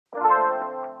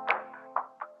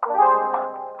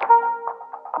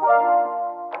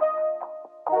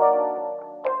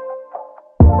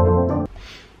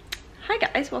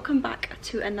guys, welcome back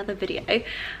to another video.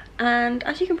 And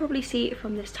as you can probably see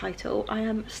from this title, I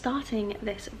am starting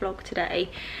this vlog today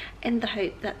in the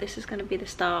hope that this is going to be the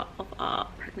start of our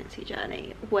pregnancy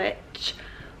journey, which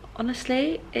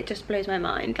honestly, it just blows my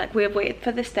mind. Like, we have waited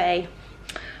for this day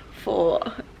for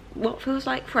what feels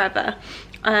like forever.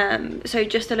 So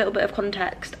just a little bit of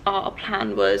context, our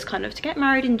plan was kind of to get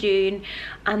married in June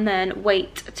and then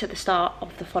wait to the start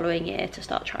of the following year to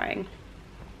start trying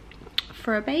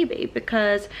for a baby,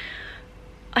 because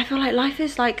I feel like life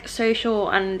is like so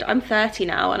short, and I'm 30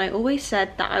 now, and I always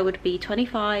said that I would be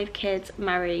 25, kids,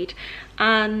 married,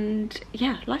 and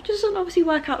yeah, life just doesn't obviously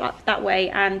work out like that way,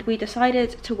 and we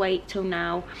decided to wait till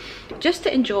now just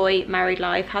to enjoy married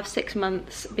life, have 6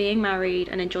 months being married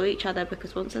and enjoy each other,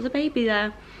 because once there's a baby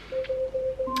there,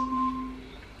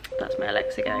 that's my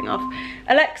Alexa going off.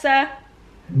 Alexa,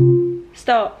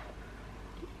 stop.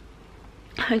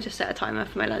 I just set a timer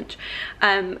for my lunch.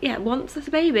 Yeah, once there's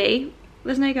a baby,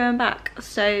 there's no going back.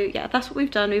 So yeah, that's what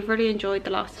we've done. We've really enjoyed the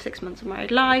last 6 months of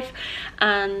married life,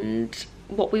 and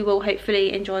what we will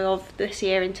hopefully enjoy of this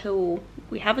year until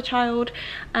we have a child.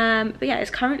 But yeah,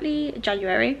 it's currently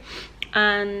January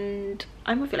and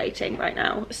I'm ovulating right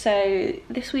now, so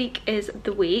this week is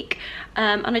the week,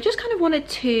 and I just kind of wanted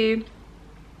to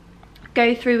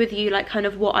go through with you like kind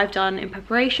of what I've done in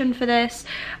preparation for this,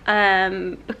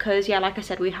 because yeah, like I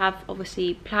said, we have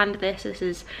obviously planned this. This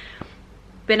has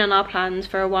been on our plans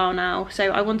for a while now,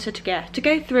 so I wanted to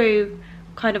go through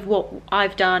kind of what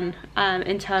I've done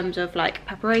in terms of like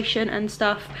preparation and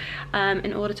stuff,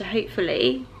 in order to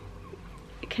hopefully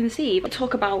conceive. I'll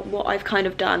talk about what I've kind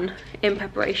of done in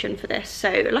preparation for this.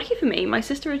 So lucky for me, my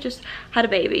sister has just had a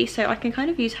baby, so I can kind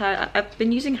of use her. I've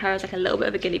been using her as like a little bit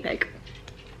of a guinea pig.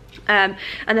 And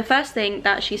the first thing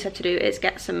that she said to do is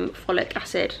get some folic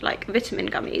acid, like vitamin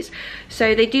gummies.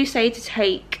 So they do say to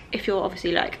take, if you're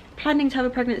obviously like planning to have a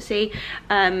pregnancy,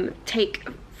 take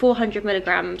 400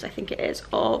 milligrams, I think it is,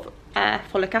 of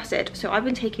folic acid. So I've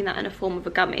been taking that in a form of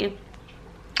a gummy.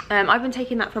 I've been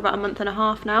taking that for about a month and a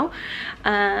half now,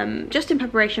 just in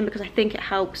preparation, because I think it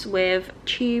helps with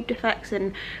tube defects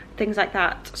and things like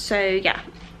that. So yeah,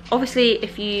 obviously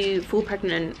if you fall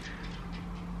pregnant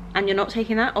and you're not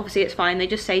taking that, obviously it's fine. They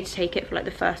just say to take it for like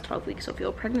the first 12 weeks of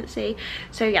your pregnancy.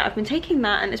 So yeah, I've been taking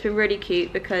that, and it's been really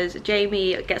cute because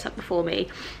Jamie gets up before me,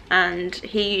 and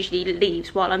he usually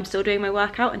leaves while I'm still doing my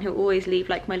workout, and he'll always leave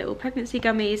like my little pregnancy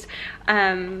gummies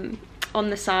on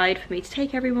the side for me to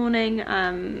take every morning.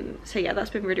 So yeah, that's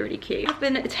been really cute. I've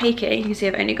been taking, you can see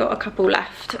I've only got a couple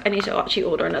left. I need to actually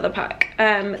order another pack.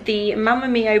 The Mamma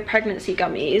Mio pregnancy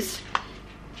gummies,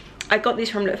 I got these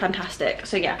from Look Fantastic.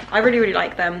 So yeah, I really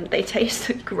like them. They taste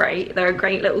great. They're a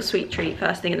great little sweet treat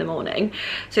first thing in the morning.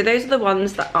 So those are the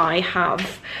ones that I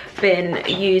have been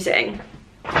using.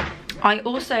 I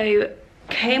also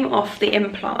came off the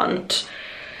implant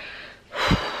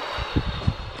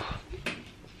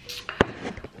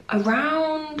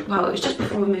around, well, it was just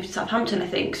before we moved to Southampton, I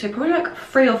think, so probably like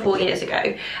 3 or 4 years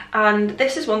ago. And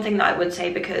this is one thing that I would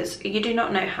say, because you do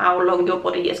not know how long your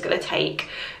body is going to take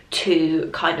to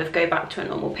kind of go back to a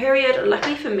normal period.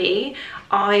 Luckily for me,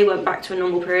 I went back to a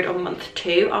normal period on month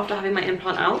 2 after having my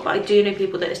implant out, but I do know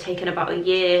people that it's taken about a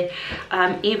year,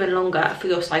 even longer, for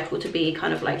your cycle to be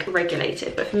kind of like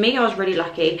regulated. But for me, I was really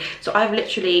lucky. So I've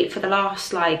literally, for the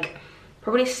last like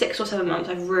probably 6 or 7 months,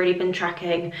 I've really been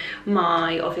tracking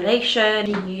my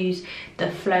ovulation. I use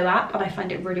the Flow app, and I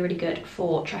find it really good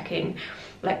for tracking.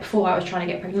 Like before I was trying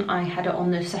to get pregnant, I had it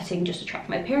on the setting just to track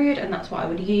my period, and that's what I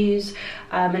would use.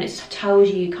 And it tells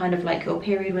you kind of like your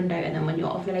period window and then when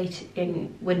your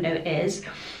ovulating window is.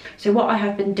 So what I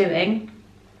have been doing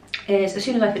is, as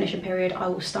soon as I finish a period, I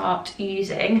will start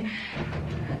using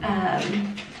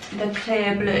the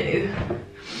Clear Blue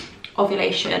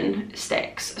ovulation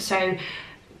sticks. So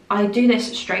I do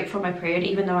this straight from my period,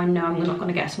 even though I know I'm not going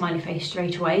to get a smiley face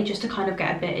straight away, just to kind of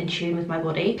get a bit in tune with my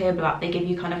body. Clear Blue app, they give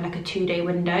you kind of like a 2-day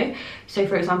window. So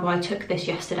for example, I took this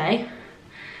yesterday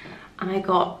and I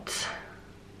got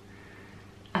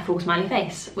a full smiley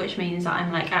face, which means that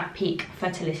I'm like at peak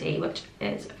fertility, which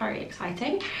is very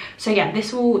exciting. So yeah,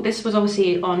 this was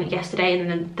obviously on yesterday, and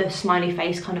then the smiley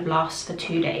face kind of lasts for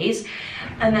 2 days.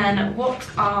 And then what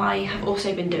I have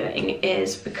also been doing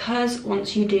is, because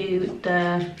once you do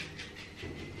the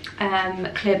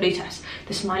Clear Blue test,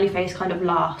 the smiley face kind of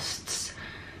lasts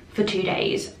for 2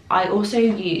 days, I also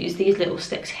use these little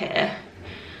sticks here.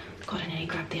 God, I nearly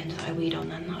grabbed the end of that weed on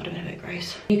then, that would have been a bit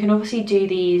gross. You can obviously do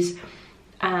these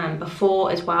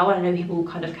before as well. I know people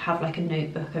kind of have like a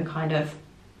notebook and kind of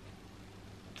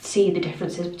see the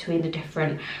differences between the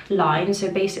different lines.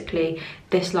 So basically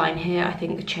this line here, I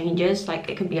think, changes, like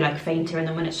it can be like fainter, and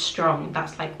then when it's strong,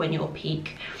 that's like when your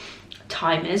peak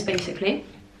time is, basically.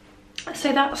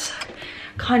 So that's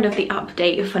kind of the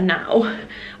update for now,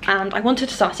 and I wanted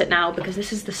to start it now because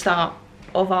this is the start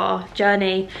of our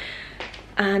journey.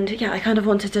 And yeah, I kind of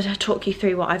wanted to talk you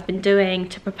through what I've been doing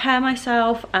to prepare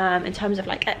myself in terms of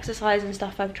like exercise and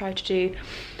stuff I've tried to do,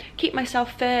 keep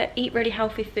myself fit, eat really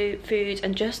healthy foods,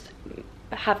 and just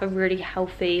have a really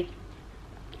healthy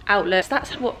outlook. So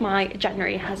that's what my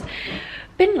January has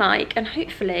been like, and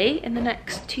hopefully in the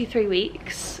next 2-3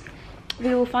 weeks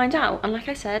we will find out. And like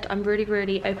I said, I'm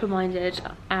really open-minded,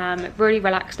 really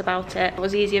relaxed about it. It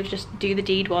was easier to just do the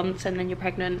deed once and then you're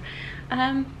pregnant,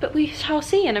 but we shall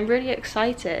see, and I'm really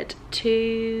excited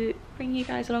to bring you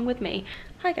guys along with me.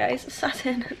 Hi guys, sat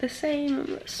in the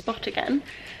same spot again,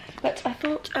 but I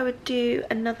thought I would do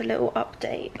another little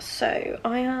update. So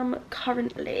I am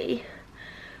currently,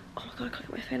 oh my god, I can't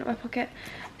get my phone out of my pocket,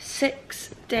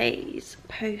 6 days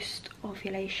post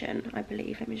ovulation, I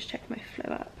believe. Let me just check my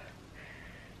flow up.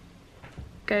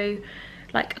 Go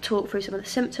like talk through some of the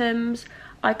symptoms.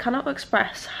 I cannot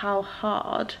express how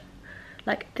hard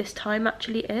like this time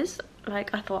actually is.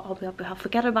 Like I thought I'll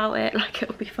forget about it, like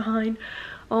it'll be fine.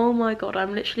 Oh my god,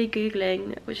 I'm literally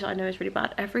googling, which I know is really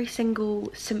bad, every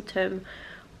single symptom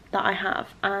that I have.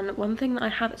 And one thing that I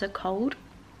have is a cold,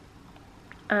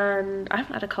 and I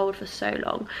haven't had a cold for so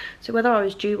long, so whether I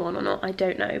was due one or not I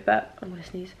don't know, but I'm gonna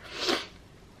sneeze.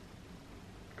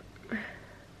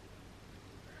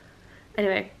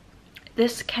 Anyway,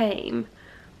 this came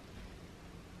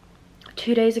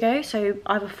 2 days ago, so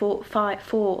either 4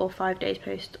 or 5 days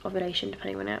post ovulation,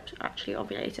 depending when I actually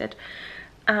ovulated.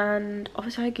 And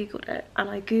obviously I googled it, and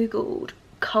I googled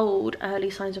cold early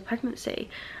signs of pregnancy,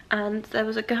 and there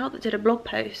was a girl that did a blog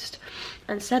post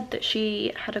and said that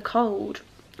she had a cold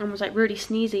and was like really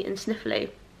sneezy and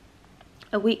sniffly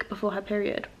a week before her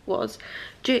period was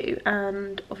due,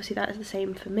 and obviously that is the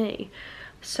same for me.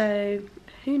 So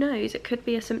who knows, it could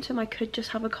be a symptom, I could just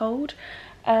have a cold,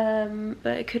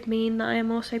 but it could mean that I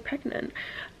am also pregnant.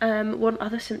 One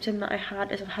other symptom that I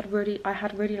had is I had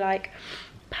really like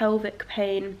pelvic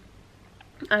pain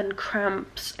and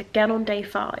cramps again on day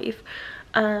 5.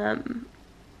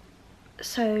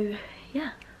 So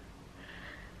yeah,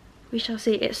 we shall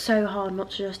see. It's so hard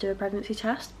not to just do a pregnancy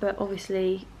test, but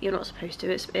obviously you're not supposed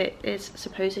to. It is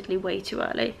supposedly way too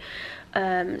early,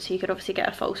 so you could obviously get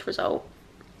a false result.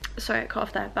 Sorry, I cut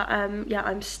off there, but yeah,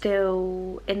 I'm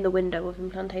still in the window of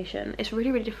implantation. It's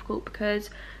really difficult because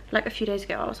like a few days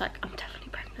ago I was like, I'm definitely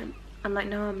pregnant, and like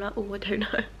now I'm like, oh, I don't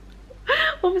know.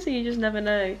 Obviously you just never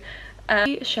know.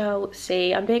 We shall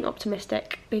see. I'm being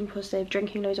optimistic, being positive,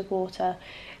 drinking loads of water,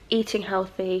 eating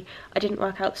healthy. I didn't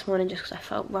work out this morning just because I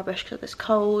felt rubbish because of this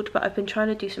cold, but I've been trying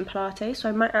to do some Pilates, so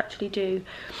I might actually do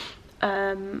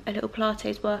a little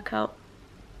Pilates workout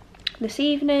this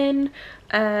evening.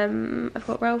 I've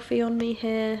got Ralphie on me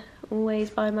here, always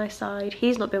by my side.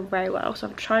 He's not been very well, so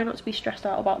I'm trying not to be stressed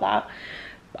out about that.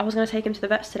 I was going to take him to the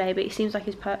vets today, but he seems like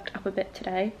he's perked up a bit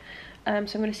today, so I'm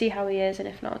going to see how he is, and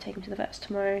if not I'll take him to the vets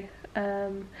tomorrow. I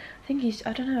think he's,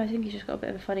 I don't know, I think he's just got a bit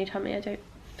of a funny tummy. I don't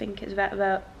think it's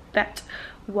vet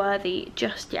worthy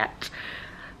just yet.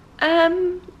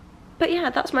 But yeah,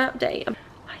 that's my update.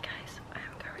 Hi guys, I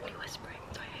am currently whispering,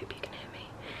 so I hope you can hear me.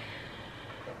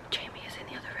 Jamie is in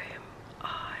the other room.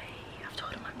 I have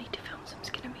told him I need to film some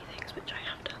skin and me things, which I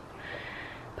have done,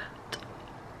 but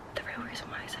the real reason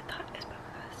why I said that is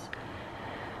because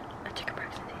I took a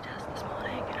pregnancy test this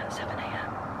morning at 7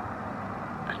 AM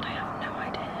and I have no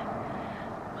idea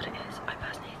what it is. I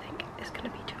personally think it's going to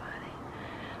be too early,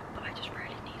 but I just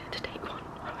really needed to take one.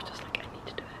 I was just like, I need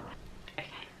to do it.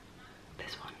 Okay,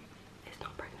 this one is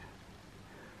not pregnant.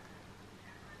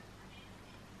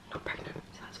 Not pregnant,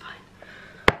 so that's fine.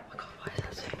 Oh my god, why is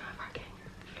that so nerve-wracking?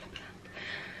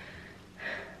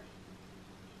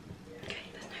 Okay,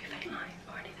 there's no faint line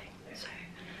or anything, so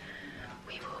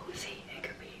we will see. It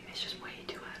could be, it's just way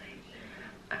too early,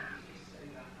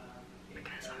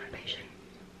 because I'm impatient.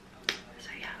 So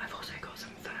yeah, I've also got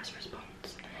some first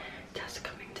response tests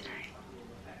coming today,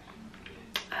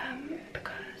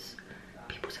 because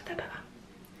people said they're better,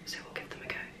 so we'll give them a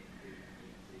go.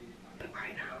 But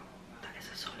right now, that is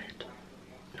a solid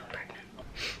not pregnant.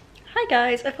 Hi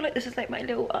guys, I feel like this is like my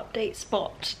little update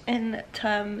spot in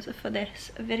terms for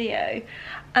this video.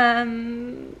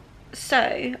 So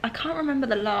I can't remember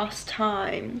the last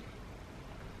time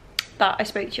that I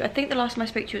spoke to you. I think the last time I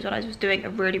spoke to you was when I was doing a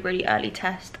really early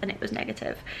test and it was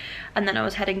negative, and then I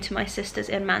was heading to my sister's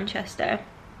in Manchester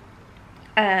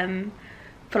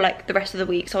for like the rest of the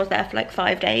week. So I was there for like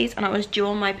 5 days, and I was due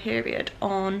on my period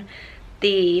on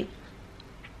the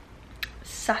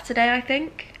Saturday, I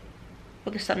think,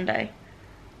 or the Sunday.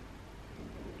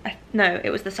 No, it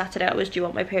was the Saturday I was due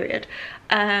on my period.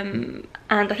 And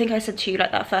I think I said to you,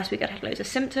 like, that first week I'd had loads of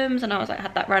symptoms, and I was like,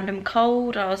 had that random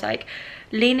cold. I was like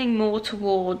leaning more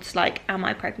towards like, am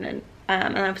I pregnant?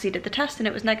 And I obviously did the test and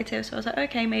it was negative, so I was like,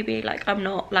 okay, maybe like I'm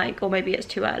not, like, or maybe it's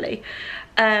too early.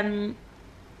 So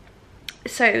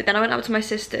then I went up to my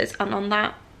sister's, and on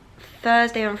that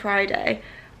Thursday and Friday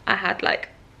I had like,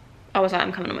 I was like,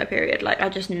 I'm coming on my period. Like, I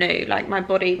just knew, like, my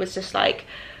body was just like,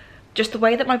 just the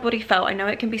way that my body felt. I know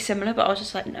it can be similar, but I was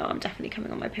just like, no, I'm definitely coming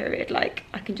on my period. Like,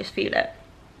 I can just feel it.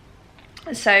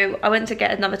 So I went to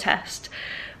get another test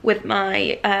with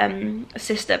my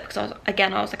sister, because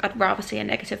I was like, I'd rather see a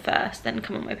negative first than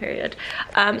come on my period.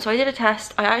 So I did a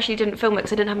test. I actually didn't film it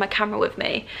because I didn't have my camera with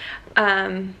me.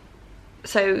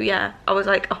 So yeah, I was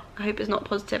like, oh, I hope it's not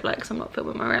positive, like, because I'm not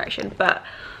filming my reaction. But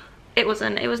it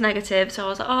wasn't. It was negative, so I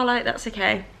was like, oh, like, that's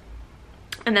okay.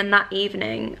 And then that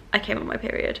evening I came on my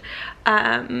period.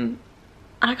 And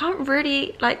I can't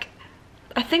really, like,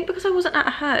 I think because I wasn't at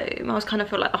home, I was kind of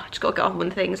feel like, oh, I just gotta get on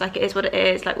with things. Like, it is what it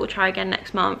is. Like, we'll try again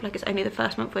next month. Like, it's only the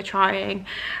first month we're trying.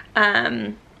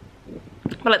 But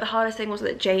like, the hardest thing was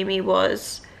that Jamie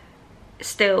was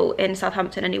still in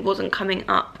Southampton, and he wasn't coming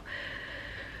up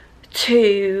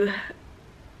to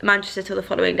Manchester till the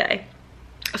following day.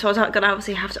 So I was gonna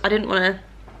obviously have to, I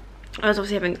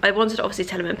wanted to obviously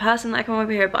tell him in person that I come on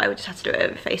my period, but I would just have to do it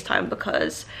over FaceTime,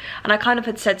 because, and I kind of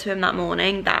had said to him that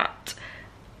morning that,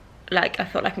 like, I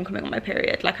felt like I'm coming on my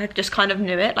period. Like, I just kind of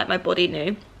knew it, like, my body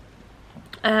knew.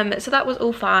 So that was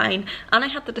all fine. And I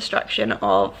had the distraction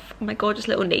of my gorgeous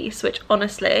little niece, which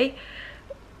honestly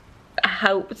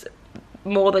helped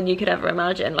more than you could ever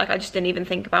imagine. Like, I just didn't even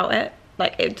think about it.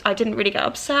 Like, I didn't really get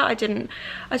upset. I don't know.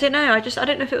 I don't know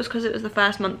if it was because it was the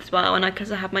first month as well, and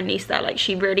because I had my niece there. Like,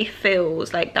 she really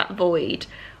feels like that void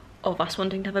of us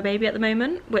wanting to have a baby at the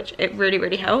moment, which it really,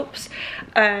 really helps.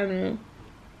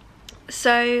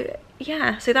 So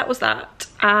yeah, so that was that.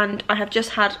 And I have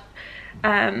just had,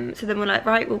 so then we're like,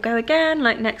 right, we'll go again,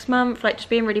 like, next month, like, just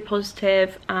being really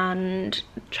positive and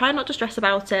try not to stress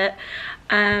about it,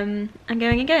 and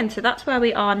going again. So that's where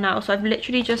we are now. So I've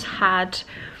literally just had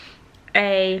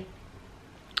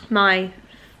my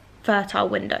fertile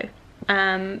window,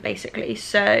 basically.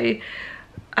 So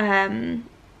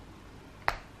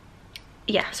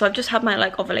yeah, so I've just had my,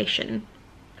 like, ovulation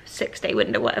 6-day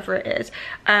window, whatever it is.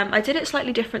 I did it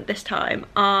slightly different this time.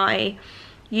 I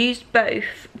used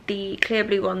both the clear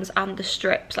blue ones and the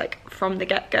strips, like, from the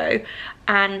get-go,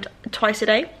 and twice a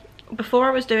day. Before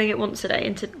I was doing it once a day,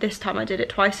 into this time I did it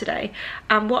twice a day.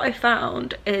 And what I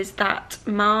found is that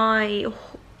my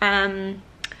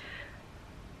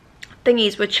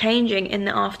thingies were changing in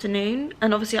the afternoon,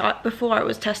 and obviously before I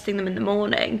was testing them in the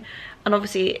morning, and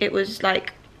obviously it was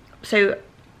like, so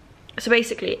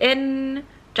basically in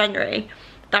January,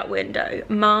 that window,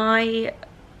 my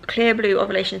clear blue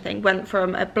ovulation thing went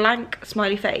from a blank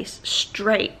smiley face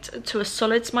straight to a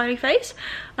solid smiley face,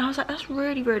 and I was like, that's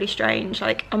really, really strange.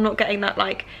 Like, I'm not getting that,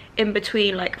 like, in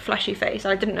between, like, flashy face.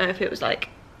 I didn't know if it was like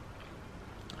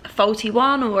a faulty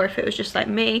one or if it was just like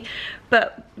me.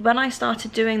 But when I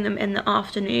started doing them in the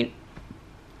afternoon,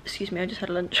 excuse me, I just had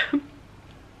lunch.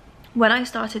 When I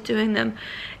started doing them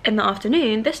in the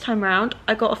afternoon, this time around,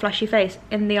 I got a flashy face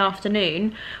in the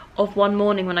afternoon of one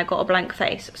morning when I got a blank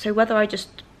face. So whether I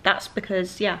just, that's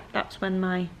because, yeah, that's when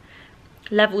my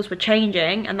levels were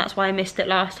changing, and that's why I missed it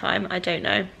last time, I don't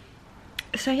know.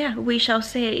 So yeah, we shall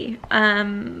see.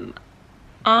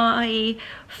 I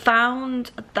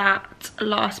found that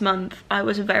last month I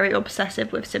was very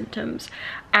obsessive with symptoms,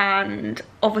 and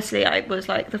obviously I was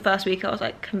like, the first week I was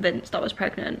like convinced I was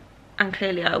pregnant, and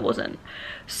clearly I wasn't.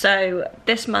 So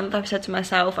this month I've said to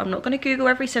myself, I'm not going to Google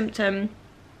every symptom.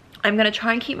 I'm going to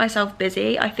try and keep myself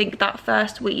busy. I think that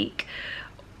first week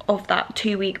of that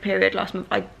 2-week period last month,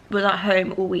 I was at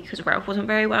home all week because Ralph wasn't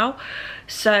very well.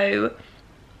 So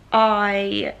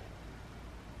I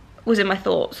was in my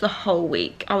thoughts the whole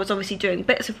week. I was obviously doing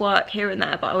bits of work here and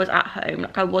there, but I was at home.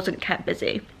 Like, I wasn't kept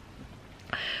busy.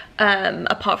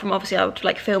 Apart from, obviously, I would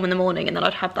like film in the morning, and then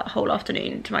I'd have that whole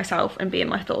afternoon to myself and be in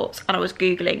my thoughts, and I was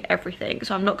Googling everything.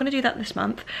 So I'm not going to do that this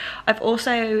month. I've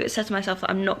also said to myself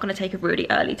that I'm not going to take a really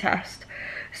early test.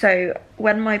 So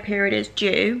when my period is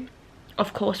due,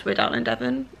 of course we're down in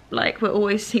Devon. Like, we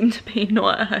always seem to be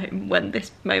not at home when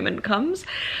this moment comes.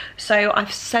 So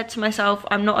I've said to myself,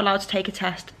 I'm not allowed to take a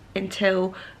test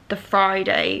until the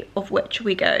Friday of which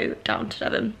we go down to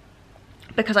Devon,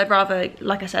 because I'd rather,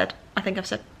 like I said, I think I've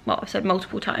said well, I've said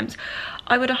multiple times,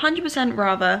 I would 100%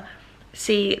 rather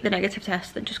see the negative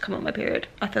test than just come on my period.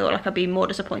 I feel like I'd be more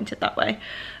disappointed that way.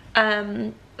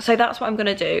 So that's what I'm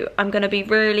gonna do. I'm gonna be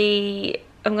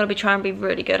trying to be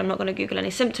really good. I'm not gonna Google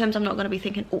any symptoms. I'm not gonna be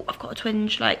thinking, oh, I've got a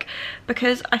twinge, like,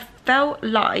 because I felt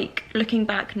like, looking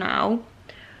back now,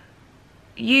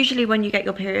 usually when you get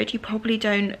your period, you probably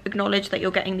don't acknowledge that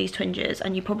you're getting these twinges,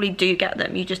 and you probably do get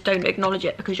them, you just don't acknowledge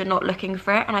it because you're not looking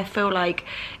for it. And I feel like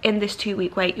in this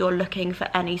 2-week wait, you're looking for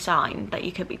any sign that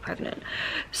you could be pregnant.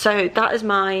 So that is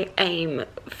my aim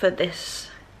for this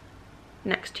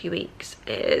next 2 weeks,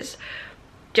 is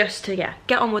just to, yeah,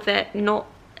 get on with it, not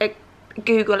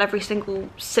Google every single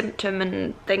symptom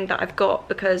and thing that I've got,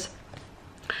 because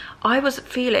I was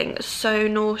feeling so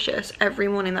nauseous every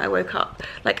morning that I woke up,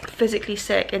 like physically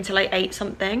sick until I ate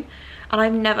something, and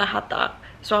I've never had that.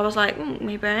 So I was like,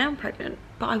 maybe I am pregnant,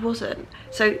 but I wasn't.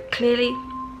 So clearly,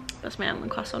 that's my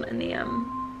almond croissant in the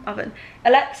oven.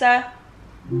 Alexa,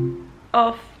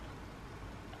 off.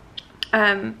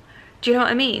 Do you know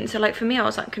what I mean? So like for me, I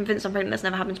was like convinced I'm pregnant. That's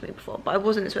never happened to me before, but I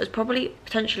wasn't. So it was probably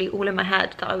potentially all in my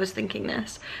head that I was thinking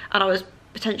this, and I was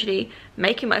potentially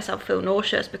making myself feel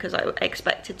nauseous because I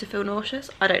expected to feel nauseous.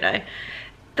 I don't know.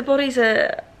 The body's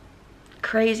a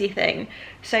crazy thing.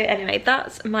 So anyway,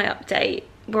 that's my update.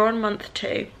 We're on month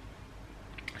 2.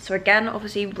 So again,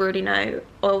 obviously already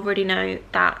know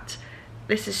that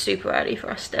this is super early for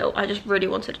us still. I just really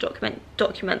wanted to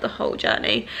document the whole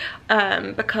journey,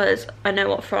 because I know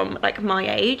what, from like my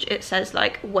age, it says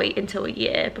like wait until a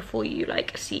year before you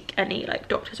like seek any like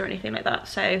doctors or anything like that.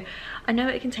 So I know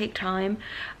it can take time.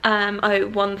 Oh,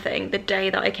 one thing, the day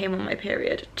that I came on my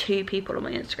period, 2 people on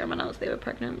my Instagram announced they were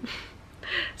pregnant.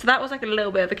 So that was like a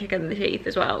little bit of a kick in the teeth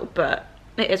as well, but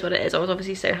it is what it is. I was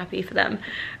obviously so happy for them.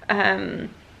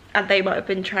 And they might have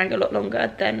been trying a lot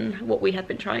longer than what we had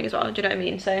been trying as well, do you know what I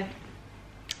mean? So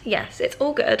yes, it's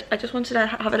all good. I just wanted to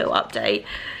have a little update.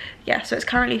 Yeah, so it's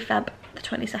currently Feb the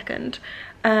 22nd.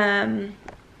 And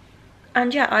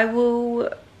yeah,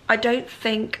 I don't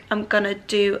think I'm gonna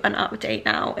do an update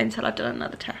now until I've done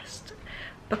another test,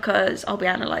 because I'll be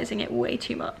analysing it way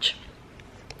too much.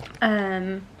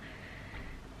 And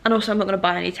also I'm not gonna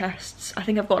buy any tests. I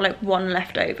think I've got like 1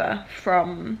 left over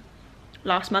from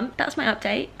last month. That's my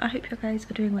update. I hope you guys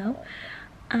are doing well,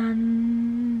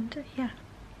 and yeah,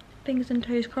 fingers and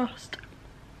toes crossed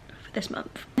for this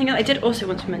month. The thing that I did also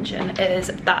want to mention is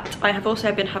that I have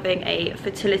also been having a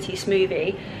fertility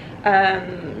smoothie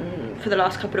for the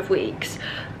last couple of weeks,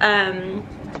 and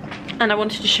I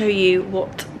wanted to show you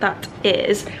what that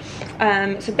is.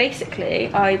 So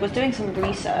basically, I was doing some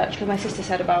research because my sister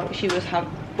said about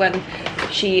when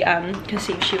she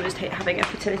conceived, she was having a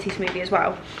fertility smoothie as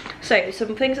well. So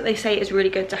some things that they say is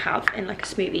really good to have in like a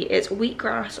smoothie is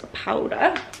wheatgrass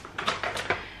powder,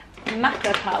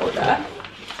 maca powder.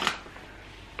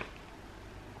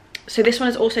 So this one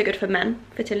is also good for men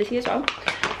fertility as well.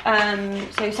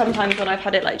 So sometimes when I've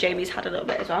had it, like Jamie's had a little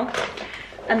bit as well.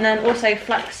 And then also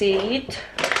flax seeds,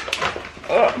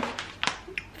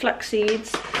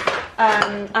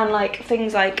 and like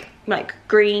things like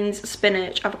greens,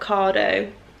 spinach,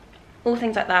 avocado, all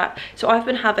things like that. So I've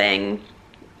been having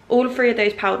all 3 of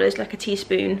those powders, like a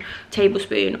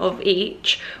tablespoon of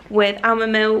each, with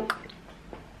almond milk.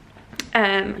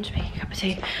 I'm just making a cup of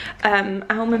tea.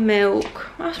 Almond milk,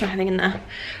 what else am I having in there?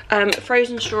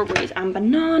 Frozen strawberries and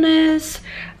bananas,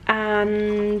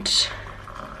 and is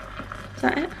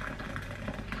that it?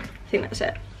 I think that's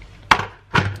it.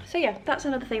 So yeah, that's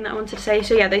another thing that I wanted to say.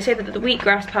 So yeah, they say that the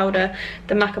wheatgrass powder,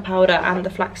 the maca powder, and the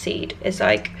flaxseed is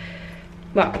like,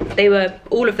 well,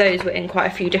 all of those were in quite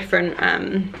a few different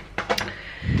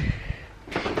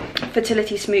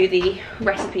fertility smoothie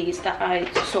recipes that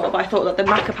I saw, but I thought that the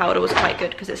maca powder was quite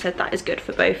good because it said that is good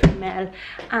for both male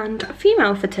and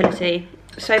female fertility.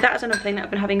 So that is another thing that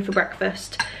I've been having for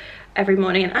breakfast every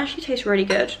morning, and actually tastes really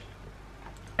good.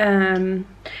 And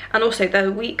also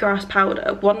the wheatgrass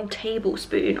powder, 1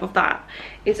 tablespoon of that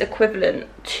is equivalent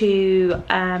to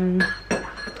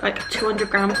like 200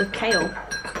 grams of kale.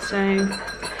 So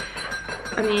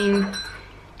I mean,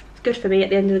 it's good for me at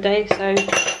the end of the day, so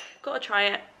gotta try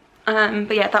it.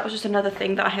 But yeah, that was just another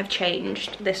thing that I have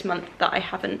changed this month that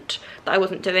I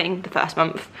wasn't doing the first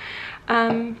month.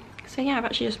 So yeah, I've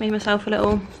actually just made myself a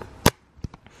little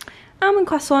almond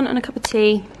croissant and a cup of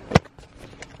tea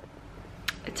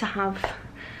to have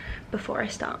before I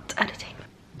start editing.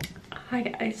 Hi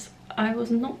guys, I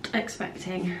was not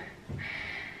expecting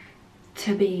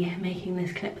to be making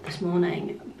this clip this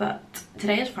morning, but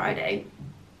today is Friday.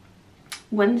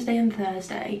 Wednesday and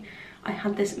Thursday I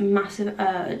had this massive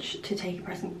urge to take a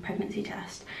pregnancy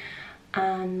test,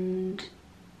 and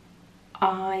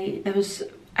there was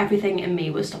everything in me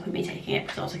was stopping me taking it,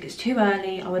 because I was like, it's too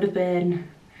early. I would have been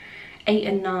 8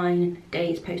 and 9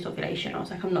 days post-ovulation. I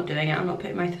was like, I'm not doing it. I'm not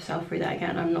putting myself through that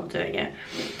again. I'm not doing it.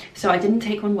 So I didn't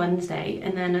take one Wednesday,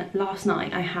 and then last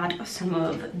night I had some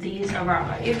of these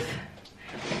arrive.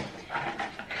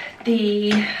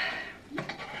 The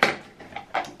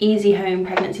Easy Home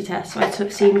pregnancy test. So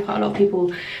I've seen quite a lot of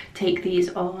people take these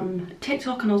on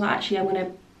TikTok, and I was like, actually I'm going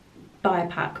to buy a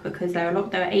pack, because they're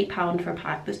 £8 for a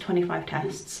pack. There's 25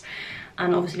 tests,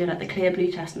 and obviously like the clear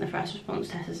blue test and the first response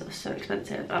tests are so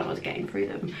expensive, and I was getting through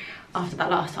them after that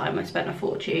last time. I spent a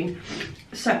fortune.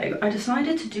 So I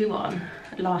decided to do one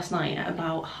last night at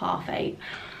about 8:30,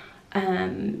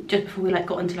 just before we like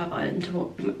got into Love Island.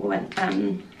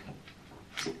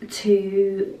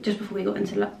 Just before we got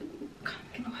into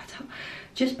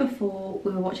just before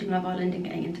we were watching Love Island and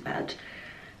getting into bed.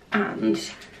 And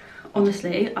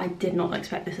honestly, I did not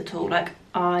expect this at all. Like,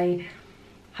 I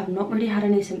have not really had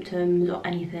any symptoms or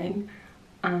anything,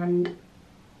 and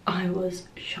I was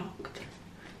shocked.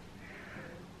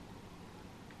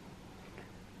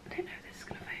 I don't know if this is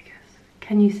gonna focus.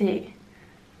 Can you see?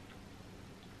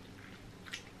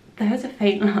 There's a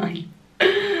faint line.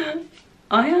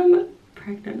 I am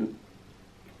pregnant,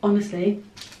 honestly.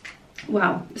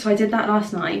 Wow. So I did that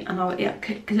last night, and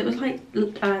because it was like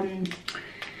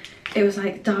it was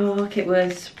like dark, it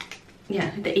was,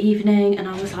 yeah, the evening, and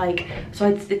I was like, so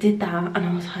I did that, and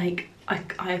I was like, I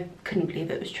couldn't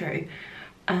believe it was true.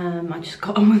 I just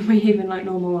got on with my evening like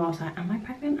normal. I was like, am I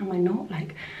pregnant? Am I not?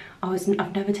 Like,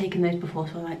 I've never taken those before,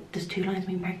 so like, does 2 lines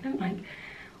mean pregnant? Like,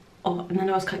 oh, and then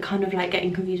I was kind of like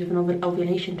getting confused with an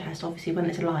ovulation test. Obviously when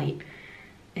it's light,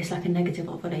 it's like a negative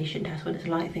ovulation test when it's a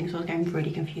light thing, so I was getting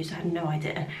really confused. I had no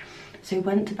idea. So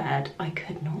went to bed. I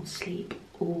could not sleep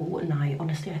all night,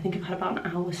 honestly. I think I've had about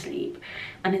an hour's sleep,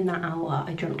 and in that hour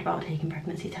I dreamt about taking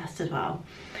pregnancy tests as well.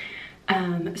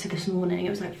 So this morning it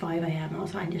was like 5 AM. I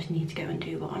was like, I just need to go and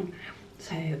do one.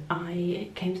 So I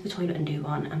came to the toilet and do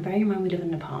one, and bearing in mind we live in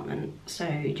an apartment, so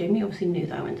Jamie obviously knew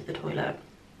that I went to the toilet,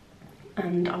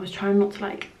 and I was trying not to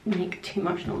like make too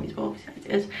much noise, but obviously I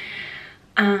did.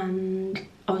 And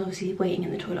I was obviously waiting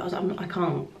in the toilet. I was like,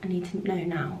 I need to know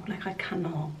now. Like, I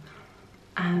cannot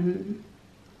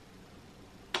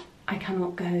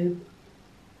go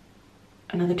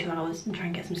another 2 hours and try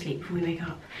and get some sleep before we wake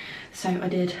up. So I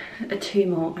did 2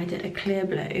 more. I did a clear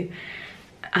blue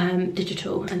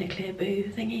digital and a clear blue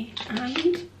thingy, and I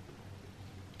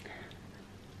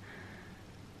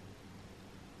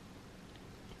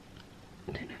don't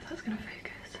know if that's gonna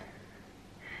focus.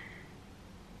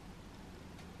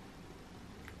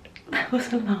 That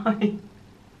was a lie.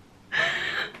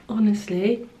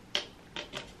 Honestly,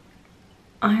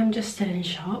 I am just still in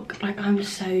shock. Like, I'm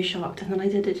so shocked. And then I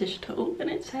did a digital, and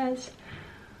it says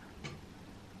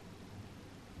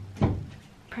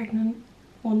pregnant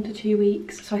 1 to 2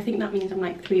 weeks. So I think that means I'm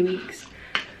like 3 weeks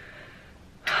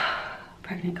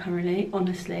pregnant currently.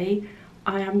 Honestly,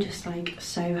 I am just like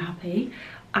so happy,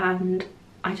 and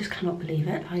I just cannot believe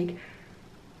it. Like,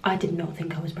 I did not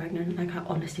think I was pregnant. Like, I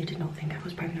honestly did not think I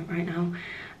was pregnant right now.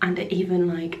 And it even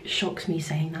like shocks me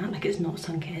saying that. Like, it's not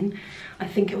sunk in. I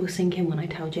think it will sink in when I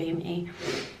tell Jamie.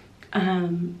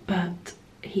 But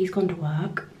he's gone to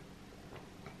work.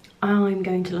 I'm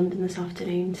going to London this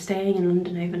afternoon, staying in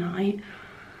London overnight.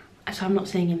 So I'm not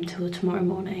seeing him till tomorrow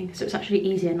morning. So it's actually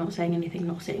easier not saying anything,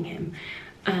 not seeing him.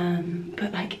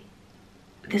 But like,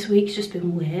 this week's just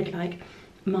been weird. Like,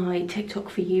 my TikTok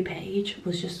For You page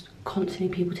was just constantly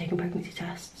people taking pregnancy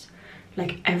tests,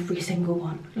 like every single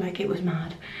one. Like, it was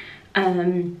mad.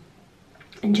 And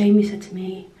Jamie said to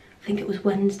me, I think it was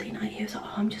Wednesday night, he was like,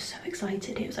 oh, I'm just so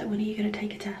excited. He was like, when are you going to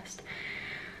take a test?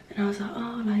 And I was like,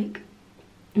 oh, like,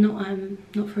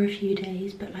 not for a few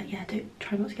days, but like, yeah, don't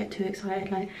try not to get too excited.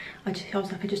 Like, I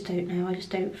was like, I just don't know. I just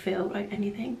don't feel like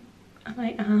anything. And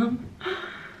I am.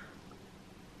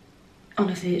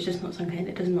 Honestly, it's just not sunk in.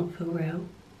 It does not feel real.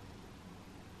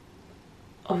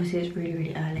 Obviously, it's really,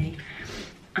 really early,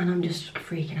 and I'm just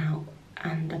freaking out,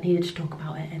 and I needed to talk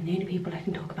about it, and the only people I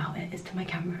can talk about it is to my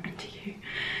camera and to you.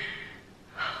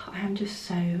 I am just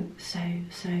so, so,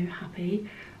 so happy.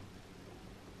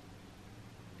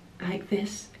 Like,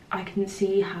 this, I can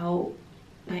see how,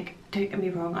 like, don't get me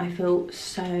wrong, I feel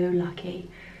so lucky.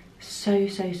 So,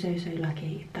 so, so, so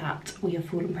lucky that we have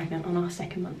fallen pregnant on our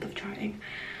 2nd month of trying.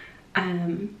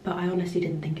 But I honestly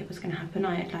didn't think it was going to happen.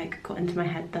 I had like got into my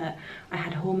head that I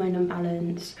had a hormone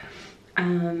imbalance.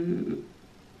 Then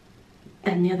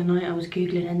the other night I was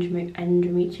googling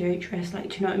endometriosis. Like,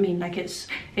 do you know what I mean? Like, it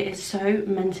is so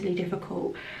mentally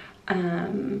difficult.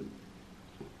 But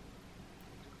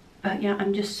yeah,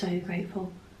 I'm just so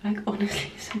grateful. Like,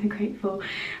 honestly, so grateful.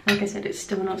 Like I said, it's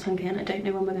still not sunk in. I don't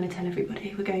know when we're going to tell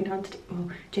everybody. We're going down to, well,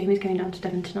 Jamie's going down to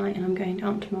Devon tonight and I'm going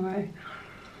down tomorrow.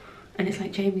 And it's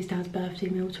like Jamie's dad's birthday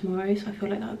meal tomorrow, so I feel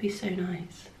like that would be so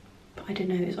nice. But I don't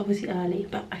know, it's obviously early,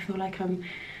 but I feel like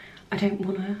I don't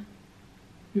want to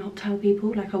not tell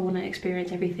people. Like, I want to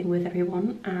experience everything with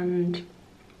everyone, and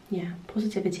yeah,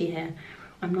 positivity here.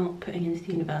 I'm not putting into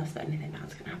the universe that anything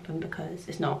bad's going to happen, because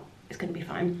it's not. It's going to be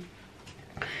fine.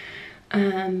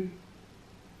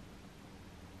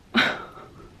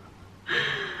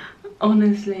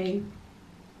 Honestly,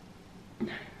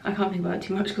 I can't think about it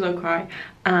too much because I'll cry.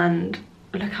 And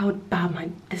look how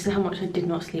bad this is how much I did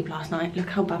not sleep last night. Look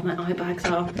how bad my eye bags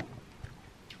are.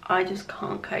 I just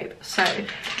can't cope. So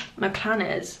my plan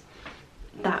is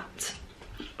that,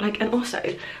 like, and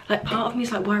also, like, part of me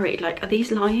is like worried, like, are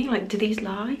these lying? Like, do these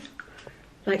lie?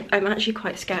 Like, I'm actually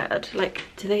quite scared. Like,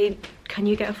 can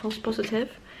you get a false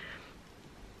positive?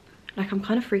 Like, I'm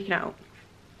kind of freaking out.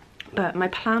 But my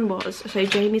plan was, so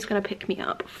Jamie's gonna pick me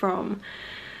up from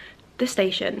the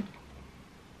station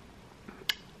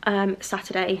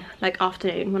Saturday, like,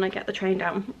 afternoon when I get the train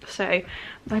down. So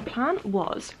my plan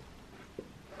was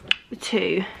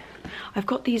I've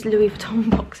got these Louis Vuitton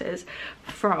boxes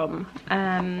from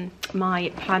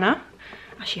my planner.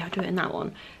 Actually, I'll do it in that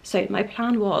one. So my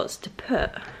plan was to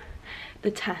put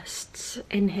the tests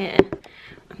in here.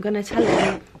 I'm gonna tell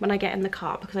him when I get in the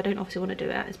car, because I don't obviously want to do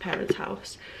it at his parents'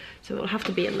 house, so it'll have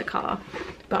to be in the car.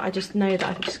 But I just know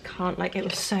that I just can't, like, it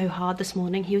was so hard this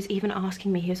morning. He was even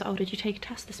asking me, he was like, oh, did you take a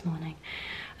test this morning?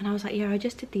 And I was like, yeah, I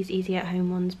just did these easy at home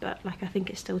ones, but like, I think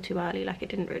it's still too early. Like, it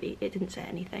didn't say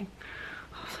anything.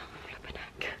 Oh, flipping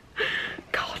heck.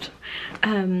 God.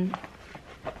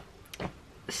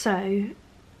 So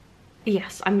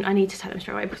yes, I need to tell him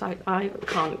straight away, because I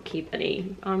can't keep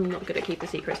any, I'm not good at keeping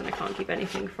secrets, and I can't keep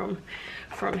anything from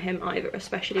him either,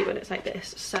 especially when it's like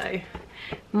this. So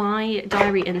my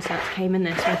diary inserts came in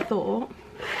this, so I thought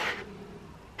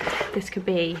this could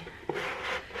be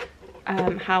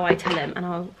how I tell him,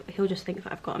 and he'll just think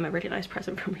that I've got him a really nice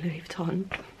present from Louis Vuitton,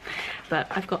 but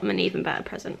I've got him an even better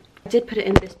present. I did put it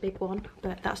in this big one,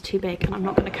 but that's too big and I'm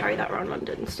not going to carry that around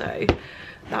London, so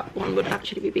that one would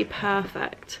actually be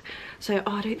perfect. So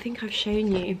I don't think I've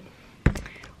shown you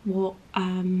what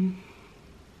I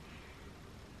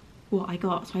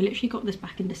got. So I literally got this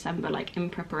back in December, like,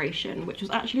 in preparation, which was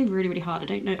actually really, really hard. I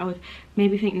don't know, I would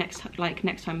maybe think next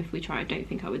time if we try, I don't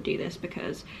think I would do this,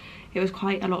 because it was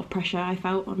quite a lot of pressure I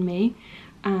felt on me.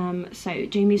 So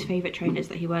Jamie's favourite trainers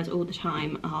that he wears all the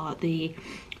time are the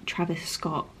Travis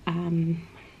Scott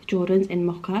Jordans in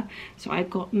mocha. So I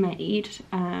got made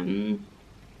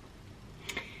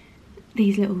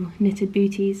these little knitted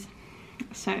booties.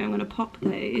 So I'm going to pop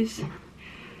those.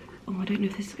 Oh, I don't know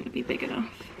if this is going to be big enough.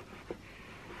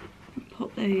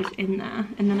 Pop those in there.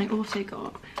 And then I also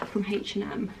got from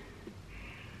H&M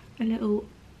a little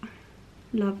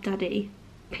Love Daddy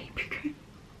baby cream.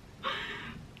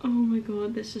 Oh my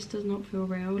god, this just does not feel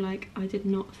real. Like, I did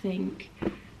not think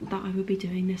that I would be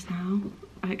doing this now.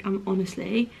 Like, I'm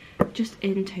honestly just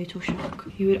in total shock.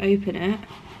 You would open it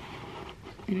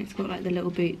and it's got like the little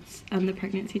boots and the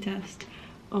pregnancy test.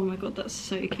 Oh my god, that's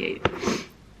so cute.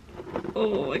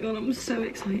 Oh my god, I'm so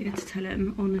excited to tell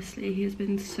him. Honestly, he has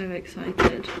been so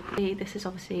excited. This is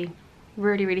obviously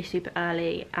really, really super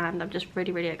early, and I'm just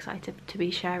really, really excited to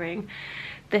be sharing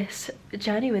this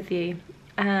journey with you.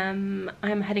 I'm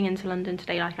heading into London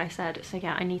today, like I said, so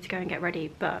yeah, I need to go and get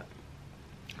ready, but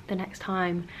the next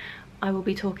time I will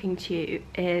be talking to you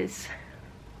is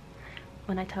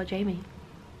when I tell Jamie.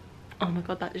 Oh my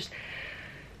god, that is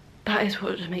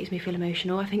what just makes me feel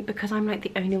emotional. I think because I'm like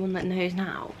the only one that knows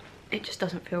now, it just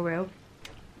doesn't feel real.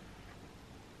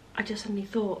 I just suddenly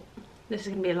thought, this is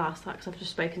gonna be the last part because I've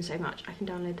just spoken so much. I can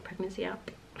download the pregnancy app.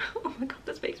 Oh my god,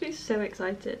 this makes me so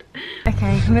excited.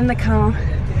 Okay, I'm in the car.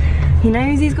 He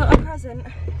knows he's got a present.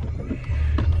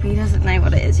 He doesn't know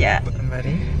what it is yet. I'm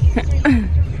ready.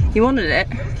 You wanted it?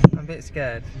 I'm a bit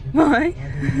scared. Why?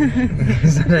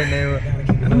 Because I don't know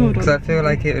what... Because I feel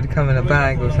like it would come in a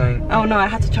bag or something. Oh no, I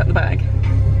had to chuck the bag.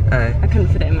 Oh. I couldn't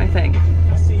fit it in my thing.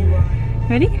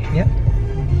 Ready? Yep.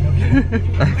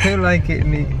 I feel like it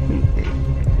needs...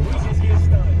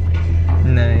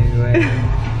 No way.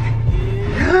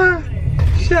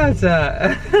 Shut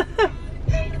up.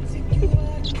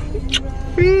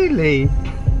 Really?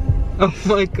 Oh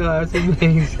my god, that's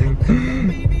amazing.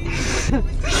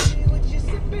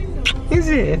 Is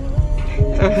it?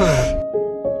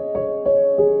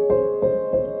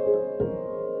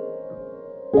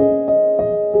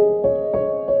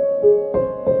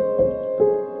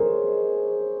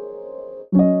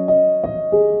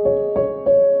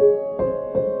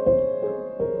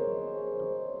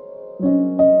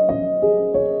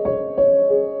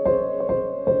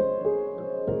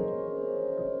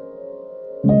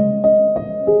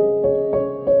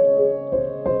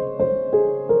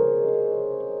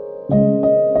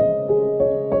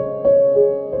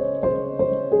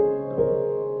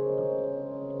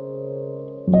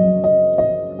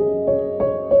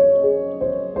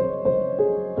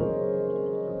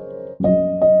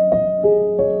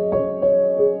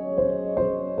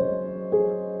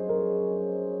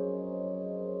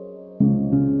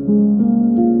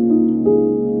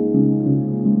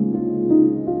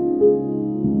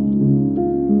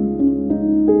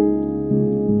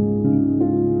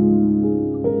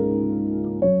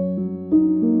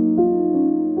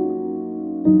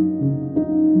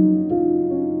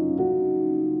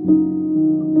 So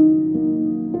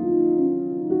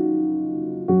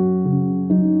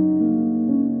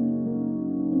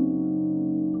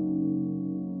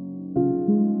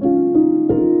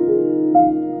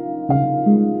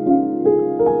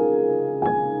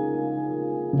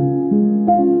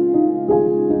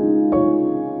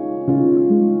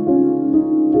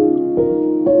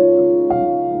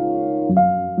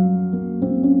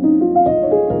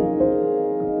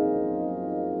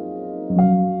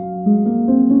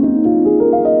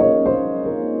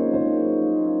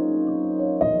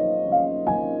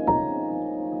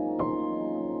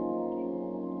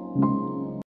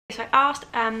I asked,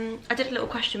 I did a little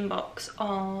question box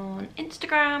on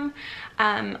Instagram,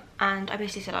 and I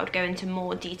basically said I would go into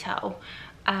more detail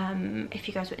if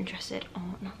you guys were interested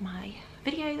on my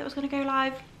video that was going to go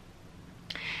live.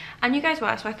 And you guys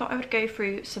were, so I thought I would go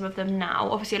through some of them now.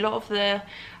 Obviously a lot of the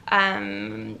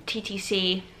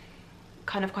TTC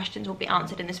kind of questions will be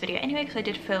answered in this video anyway, because I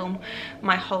did film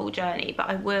my whole journey, but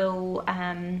I will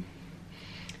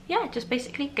yeah, just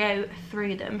basically go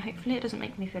through them. Hopefully it doesn't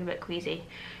make me feel a bit queasy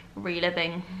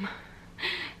reliving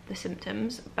the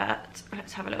symptoms, but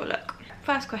let's have a little look.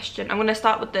 First question, I'm going to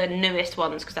start with the newest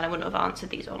ones because then I wouldn't have answered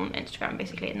these on Instagram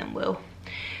basically, and then we'll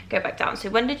go back down. So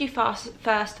when did you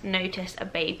first notice a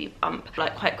baby bump?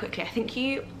 Like quite quickly. I think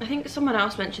someone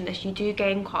else mentioned this, you do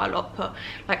gain quite a lot, but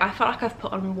like I felt like I've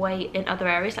put on weight in other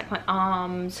areas like my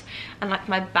arms and like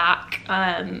my back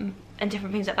and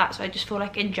different things like that. So I just feel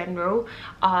like in general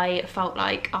I felt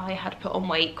like I had put on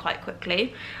weight quite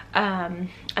quickly, and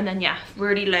then yeah,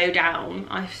 really low down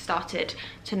I started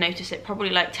to notice it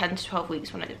probably like 10 to 12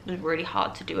 weeks when it was really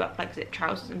hard to do up like zip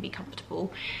trousers and be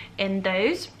comfortable in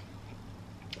those.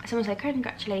 Someone said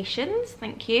congratulations,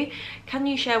 thank you. Can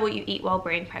you share what you eat while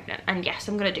being pregnant? And yes,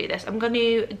 I'm gonna do this. I'm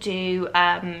gonna do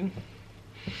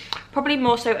probably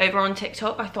more so over on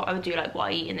TikTok. I thought I would do like what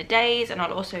I eat in the days, and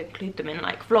I'll also include them in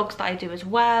like vlogs that I do as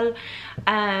well.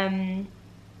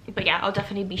 But yeah, I'll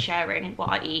definitely be sharing what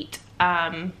I eat.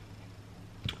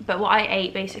 But what I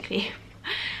ate basically,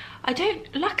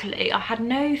 luckily I had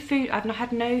no food, I've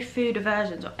had no food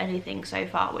aversions or anything so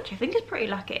far, which I think is pretty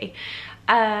lucky.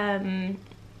 In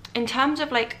terms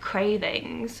of like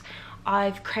cravings,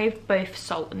 I've craved both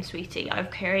salt and sweetie. I've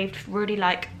craved really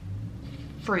like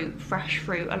fruit, fresh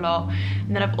fruit a lot,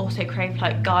 and then I've also craved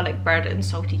like garlic bread and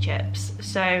salty chips.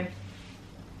 So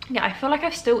yeah, I feel like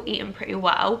I've still eaten pretty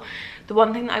well. The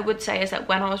one thing that I would say is that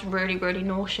when I was really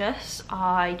nauseous,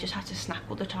 I just had to snack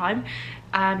all the time.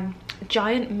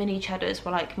 Giant mini cheddars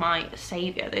were like my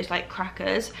savior. Those like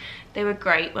crackers, they were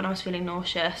great when I was feeling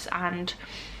nauseous. And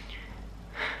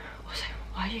also,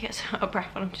 why do you get so out of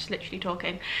breath when I'm just literally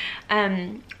talking?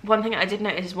 One thing I did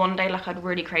notice is one day like I'd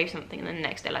really crave something, and then the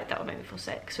next day like that would make me feel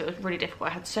sick. So it was really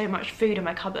difficult. I had so much food in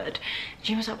my cupboard.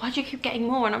 Jim was like, why do you keep getting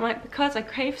more? And I'm like, because I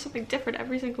crave something different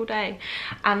every single day.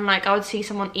 And like I would see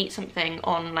someone eat something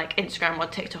on like Instagram or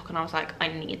TikTok, and I was like, I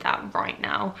need that right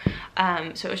now.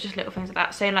 So it was just little things like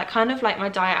that. So like kind of like my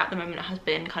diet at the moment has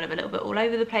been kind of a little bit all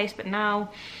over the place, but now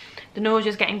the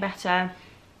nausea's getting better.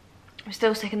 I'm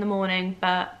still sick in the morning,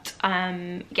 but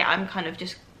yeah, I'm kind of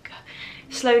just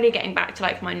slowly getting back to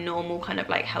like my normal kind of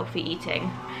like healthy eating,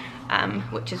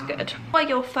 which is good. What are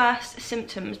your first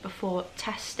symptoms before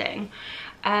testing?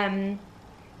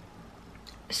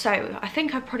 So I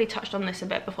think I've probably touched on this a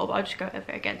bit before, but I'll just go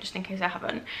over it again just in case I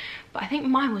haven't. But I think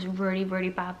mine was really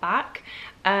bad back,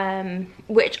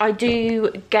 which I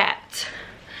do get.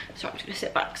 Sorry, I'm just gonna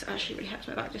sit back because it actually really hurts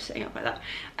my back just sitting up like that.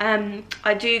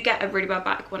 I do get a really bad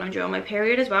back when I'm due on my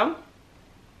period as well.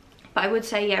 But I would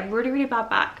say, yeah, really bad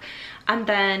back. And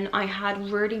then I had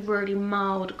really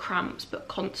mild cramps, but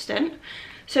constant.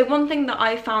 So one thing that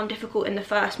I found difficult in the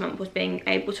first month was being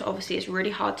able to, obviously it's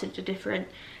really hard to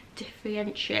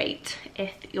differentiate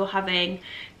if you're having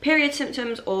period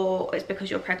symptoms or it's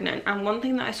because you're pregnant. And one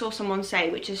thing that I saw someone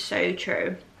say, which is so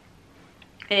true,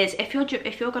 is if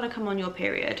you're going to come on your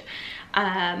period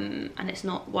and it's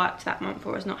not worked that month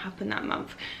or it's not happened that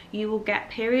month, you will get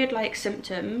period like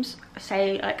symptoms,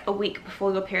 say like a week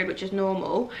before your period, which is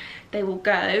normal. They will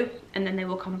go and then they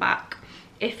will come back.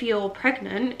 If you're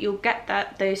pregnant, you'll get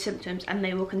those symptoms and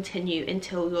they will continue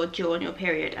until you're due on your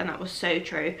period. And that was so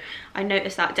true. I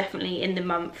noticed that definitely in the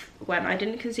month when I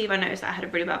didn't conceive. I noticed that I had a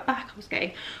really bad back. I was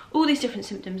getting all these different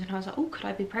symptoms and I was like, oh, could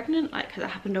I be pregnant? Like, has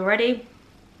that happened already?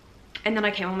 And then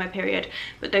I came on my period,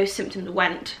 but those symptoms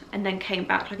went and then came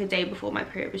back like a day before my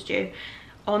period was due.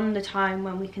 On the time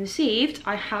when we conceived,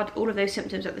 I had all of those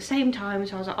symptoms at the same time,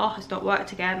 so I was like, oh, it's not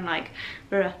worked again, like,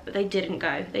 blah, blah. But they didn't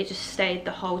go. They just stayed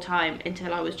the whole time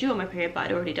until I was due on my period, but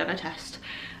I'd already done a test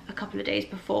a couple of days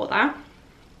before that.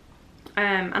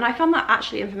 And I found that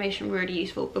actually information really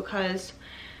useful, because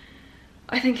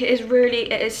I think it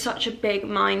is such a big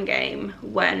mind game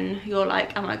when you're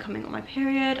like, am I coming on my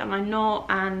period, am I not?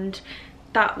 And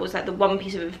that was like the one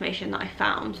piece of information that I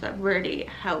found that really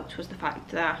helped, was the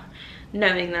fact that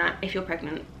knowing that if you're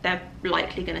pregnant, they're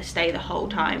likely going to stay the whole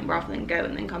time rather than go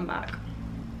and then come back.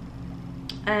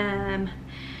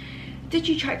 Did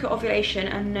you track your ovulation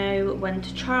and know when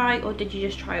to try, or did you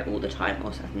just try it all the time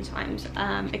or certain times?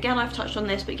 Again, I've touched on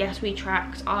this, but yes, we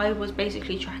tracked. I was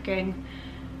basically tracking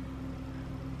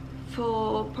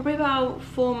for probably about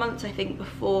 4 months, I think,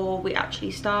 before we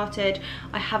actually started.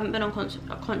 I haven't been on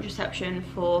contraception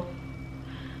for,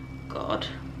 God,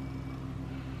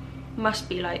 must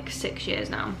be like 6 years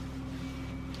now.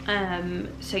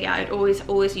 So yeah, I'd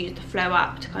always used the Flow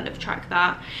app to kind of track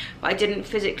that, but I didn't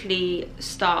physically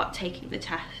start taking the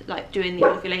test, like doing the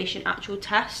ovulation actual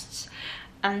tests,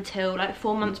 until like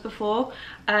 4 months before.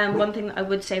 One thing that I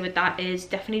would say with that is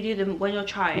definitely do them when you're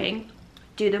trying,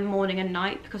 do them morning and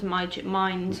night, because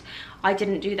mine's, I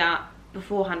didn't do that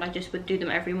beforehand, I just would do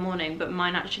them every morning, but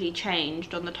mine actually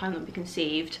changed on the time that we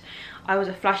conceived. I was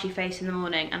a flashy face in the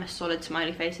morning and a solid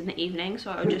smiley face in the evening, so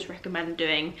I would just recommend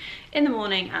doing in the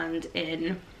morning and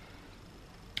in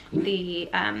the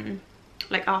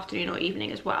like afternoon or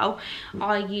evening as well.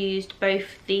 I used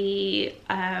both the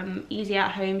Easy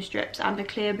at Home strips and the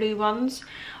clear blue ones.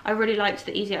 I really liked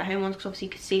the Easy at Home ones because obviously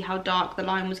you could see how dark the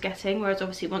line was getting, whereas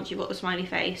obviously once you've got the smiley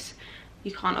face,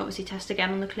 you can't obviously test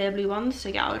again on the clear blue ones. So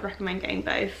yeah, I would recommend getting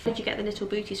both. Where did you get the little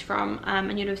booties from?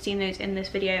 And you'd have seen those in this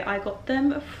video. I got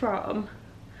them from,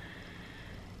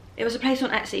 it was a place on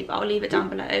Etsy, but I'll leave it down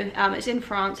below. It's in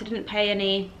France. I didn't pay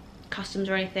any customs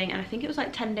or anything, and I think it was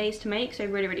like 10 days to make, so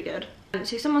really, really good.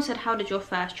 So someone said, how did your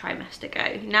first trimester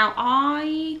go? Now,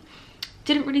 I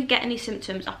didn't really get any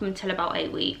symptoms up until about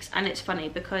 8 weeks, and it's funny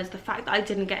because the fact that I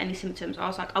didn't get any symptoms, I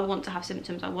was like, I want to have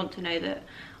symptoms, I want to know that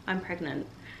I'm pregnant.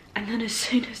 And then as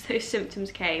soon as those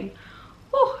symptoms came,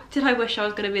 oh, did I wish I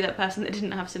was going to be that person that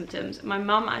didn't have symptoms. My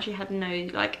mum actually had no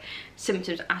like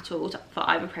symptoms at all for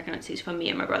either pregnancies, for me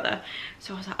and my brother.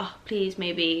 So I was like, oh, please,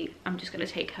 maybe I'm just going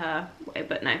to take her away.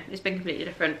 But no, it's been completely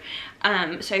different.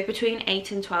 So between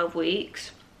 8 and 12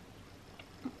 weeks,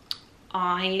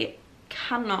 I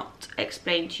cannot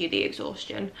explain to you the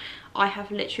exhaustion. I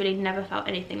have literally never felt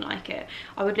anything like it.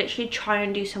 I would literally try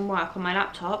and do some work on my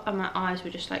laptop and my eyes were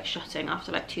just like shutting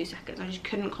after like 2 seconds. I just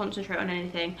couldn't concentrate on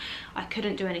anything. I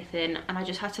couldn't do anything, and I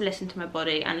just had to listen to my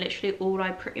body, and literally all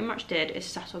I pretty much did is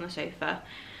sat on the sofa,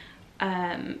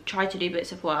 tried to do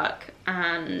bits of work,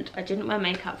 and I didn't wear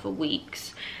makeup for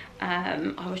weeks.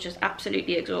 I was just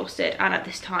absolutely exhausted, and at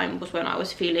this time was when I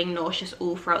was feeling nauseous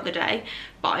all throughout the day.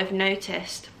 But I've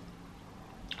noticed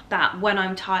that when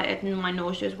I'm tired, my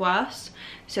nausea is worse.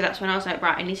 So that's when I was like,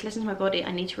 right, I need to listen to my body,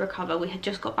 I need to recover. We had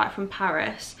just got back from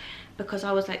Paris, because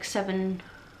I was like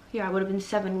I would have been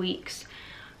 7 weeks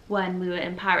when we were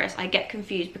in Paris. I get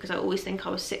confused because I always think I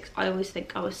was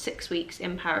 6 weeks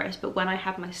in Paris, but when I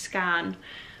had my scan,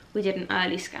 we did an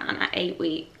early scan at 8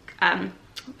 weeks, an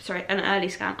early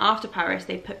scan after Paris,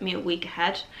 they put me a week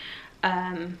ahead.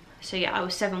 So yeah, I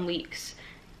was 7 weeks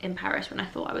in Paris when I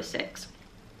thought I was 6.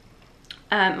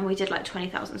 And we did like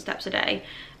 20,000 steps a day,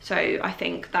 so I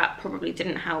think that probably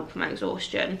didn't help my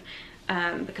exhaustion,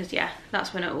 because yeah,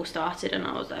 that's when it all started, and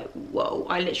I was like, whoa,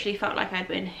 I literally felt like I'd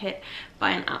been hit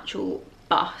by an actual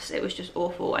bus. It was just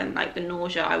awful, and like the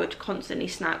nausea, I would constantly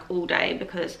snack all day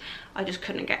because I just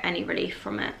couldn't get any relief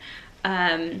from it.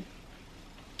 And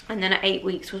then at 8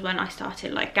 weeks was when I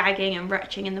started like gagging and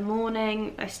retching in the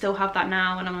morning. I still have that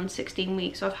now, and I'm on 16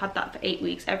 weeks, so I've had that for 8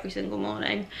 weeks every single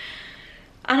morning.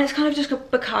 And it's kind of just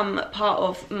become part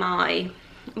of my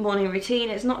morning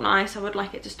routine. It's not nice. I would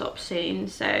like it to stop soon,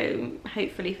 so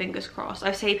hopefully, fingers crossed.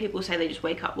 People say they just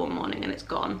wake up one morning and it's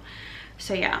gone.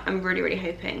 So yeah, I'm really, really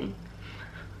hoping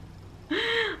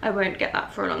I won't get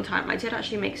that for a long time. I did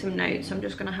actually make some notes, so I'm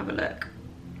just gonna have a look.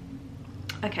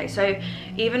 Okay, so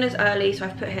even as early, so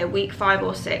I've put here week 5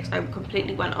 or 6, I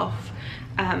completely went off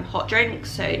hot drinks,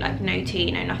 so like no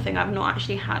tea, no nothing. I've not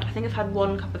actually had, I think I've had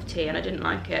 1 cup of tea and I didn't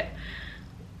like it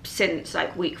since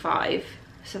like week 5,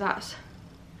 so that's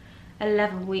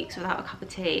 11 weeks without a cup of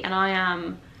tea, and I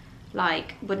am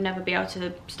like, would never be able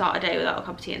to start a day without a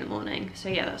cup of tea in the morning. So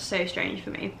yeah, that's so strange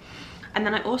for me. And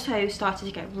then I also started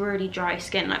to get really dry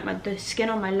skin, like the skin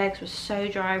on my legs was so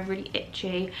dry, really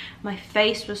itchy. My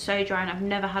face was so dry, and I've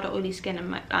never had oily skin in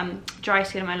my dry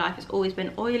skin in my life. It's always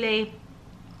been oily.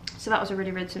 So that was a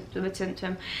really weird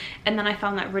symptom. And then I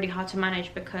found that really hard to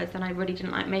manage, because then I really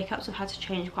didn't like makeup, so I've had to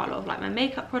change quite a lot of like my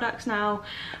makeup products now.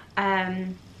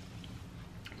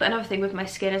 But another thing with my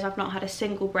skin is I've not had a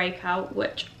single breakout,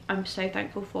 which I'm so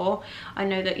thankful for. I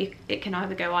know that it can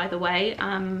either go either way.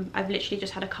 I've literally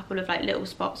just had a couple of like little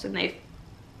spots and they've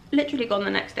literally gone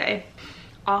the next day.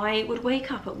 I would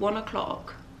wake up at 1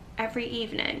 o'clock every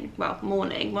evening, well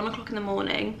morning, 1 o'clock in the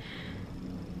morning,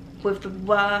 with the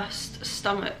worst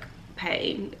stomach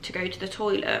pain to go to the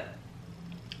toilet.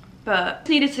 But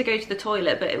needed to go to the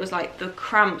toilet, but it was like the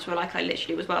cramps were like I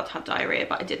literally was about to have diarrhea,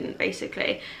 but I didn't,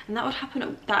 basically. And that would happen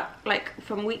at that, like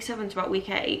from week 7 to about week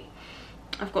 8,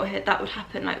 I've got hit, that would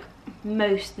happen like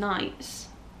most nights.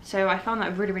 So I found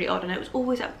that really, really odd, and it was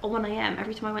always at 1 AM.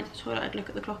 Every time I went to the toilet, I'd look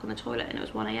at the clock on the toilet and it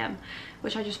was 1 AM,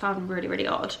 which I just found really, really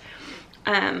odd.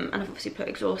 And I've obviously put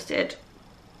exhausted.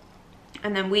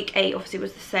 And then week 8 obviously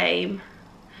was the same.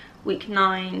 Week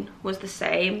 9 was the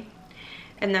same.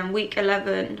 And then week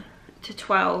 11 to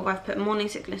 12, I've put morning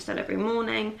sickness still every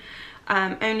morning.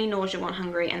 Only nausea, one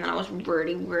hungry, and then I was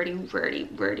really, really, really,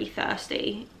 really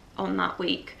thirsty on that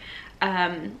week.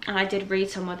 And I did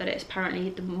read somewhere that it's apparently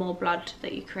the more blood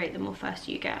that you create, the more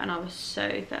thirsty you get, and I was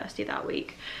so thirsty that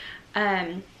week.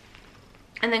 And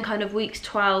then kind of weeks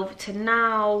 12 to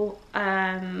now,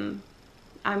 I'm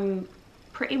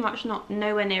pretty much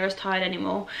nowhere near as tired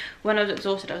anymore. When I was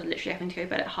exhausted, I was literally having to go to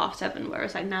bed at 7:30,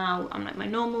 whereas like now I'm like my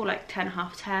normal, like 10,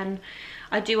 half 10.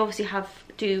 I do obviously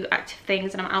do active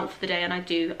things and I'm out for the day, and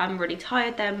I'm really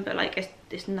tired then, but like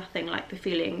it's nothing like the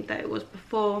feeling that it was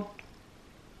before.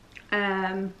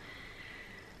 I'm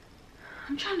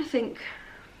trying to think.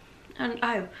 And oh,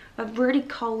 I have really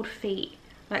cold feet.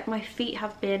 Like my feet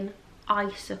have been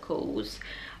icicles,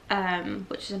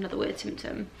 which is another weird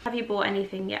symptom. Have you bought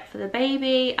anything yet for the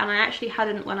baby? And I actually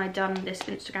hadn't when I'd done this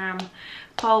Instagram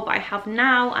poll, but I have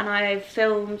now, and I've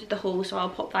filmed the haul, so I'll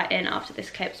pop that in after this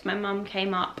clip. So my mum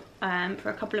came up for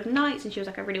a couple of nights and she was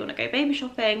like, I really want to go baby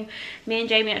shopping. Me and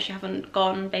Jamie actually haven't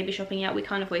gone baby shopping yet. We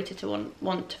kind of waited to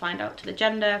want to find out to the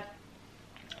gender.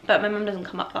 But my mum doesn't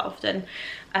come up that often,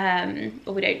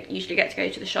 or we don't usually get to go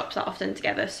to the shops that often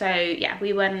together. So yeah,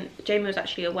 we went. Jamie was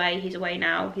actually away. He's away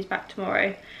now. He's back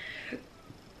tomorrow.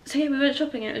 So yeah, we went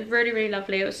shopping and it was really, really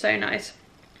lovely. It was so nice.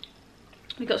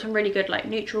 We got some really good like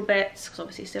neutral bits, because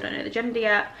obviously still don't know the gender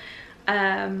yet.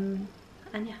 And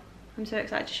yeah, I'm so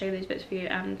excited to show these bits for you,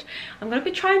 and I'm going to be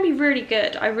trying to be really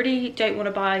good. I really don't want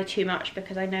to buy too much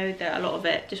because I know that a lot of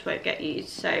it just won't get used.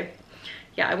 So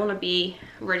yeah, I want to be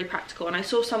really practical. And I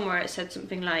saw somewhere it said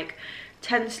something like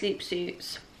 10 sleep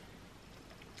suits,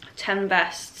 10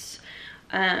 vests,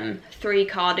 3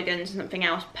 cardigans and something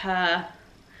else per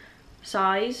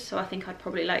size. So I think I'd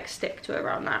probably like stick to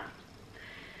around that.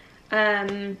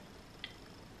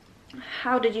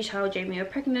 How did you tell Jamie you were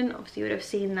pregnant? Obviously you would have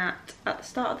seen that at the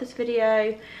start of this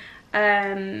video.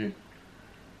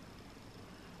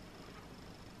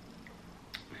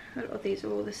 A lot of these are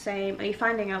all the same. Are you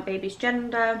finding out baby's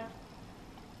gender?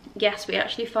 Yes, we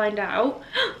actually find out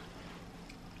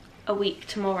a week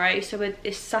tomorrow. So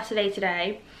it's Saturday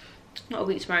today, not a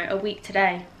week tomorrow, a week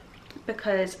today,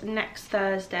 because next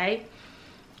Thursday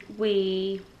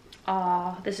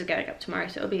this is going up tomorrow,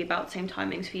 so it'll be about the same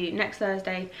timings for you. Next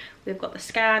Thursday we've got the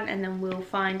scan, and then we'll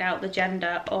find out the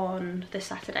gender on the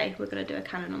Saturday. We're going to do a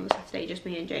Canon on the Saturday, just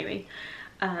me and Jamie.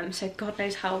 So God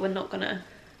knows how we're not going to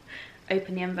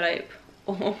open the envelope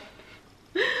or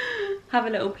have a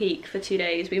little peek for 2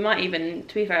 days. We might even,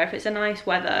 to be fair, if it's a nice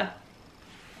weather,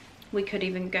 we could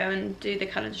even go and do the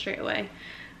calendar straight away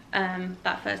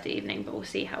that Thursday evening, but we'll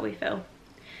see how we feel.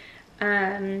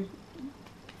 And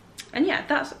yeah,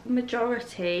 that's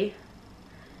majority.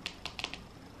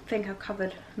 I think I've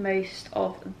covered most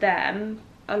of them.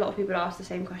 A lot of people ask the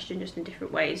same question just in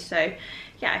different ways, so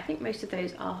yeah, I think most of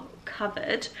those are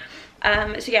covered.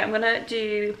 So yeah, I'm gonna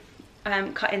do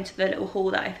cut into the little haul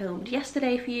that I filmed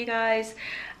yesterday for you guys.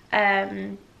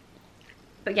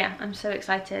 But yeah, I'm so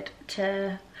excited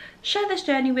to share this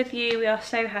journey with you. We are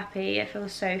so happy. It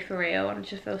feels so for real, and I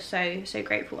just feel so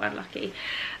grateful and lucky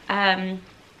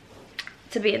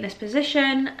to be in this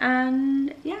position.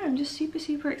 And yeah, I'm just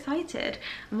super excited.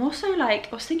 I'm also like,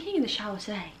 I was thinking in the shower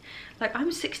today, like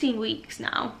I'm 16 weeks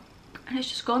now and it's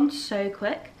just gone so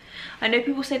quick. I know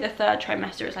people say the 3rd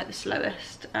trimester is like the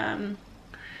slowest,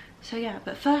 so yeah,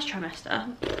 but 1st trimester,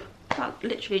 that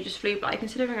literally just flew by.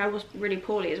 Considering I was really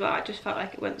poorly as well, I just felt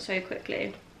like it went so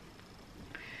quickly.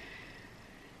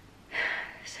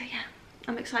 So yeah,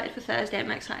 I'm excited for Thursday.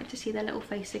 I'm excited to see their little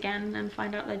face again and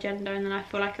find out their gender, and then I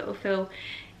feel like it will feel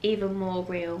even more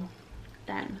real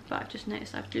then. But I've just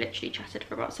noticed I've literally chatted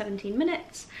for about 17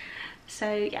 minutes.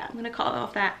 So yeah, I'm gonna cut it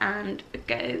off there and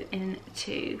go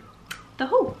into the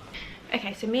haul.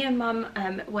 Okay, so me and Mum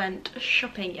went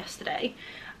shopping yesterday.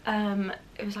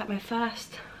 It was like my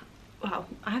first well,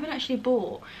 I haven't actually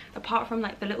bought, apart from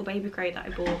like the little baby grey that I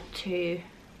bought to...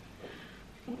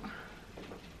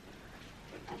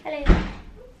 Hello.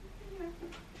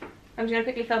 I'm just gonna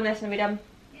quickly film this and we're done.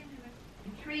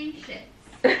 3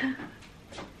 shits.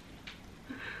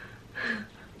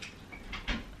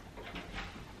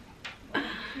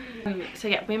 So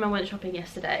yeah, me and Mum went shopping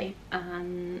yesterday,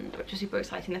 and which was super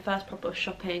exciting. The first proper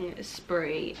shopping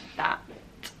spree that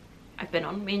I've been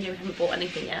on. Me and Jim haven't bought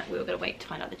anything yet. We were going to wait to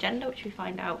find out the gender, which we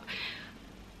find out,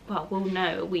 well, we'll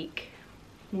know a week.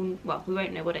 Well, we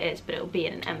won't know what it is, but it'll be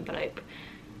in an envelope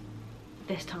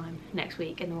this time next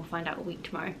week, and then we'll find out a week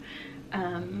tomorrow,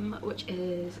 which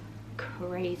is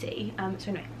crazy.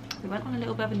 So no, we went on a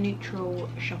little bit of a neutral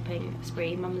shopping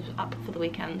spree. Mum was up for the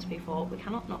weekends before, we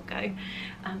cannot not go.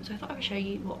 So I thought I would show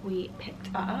you what we picked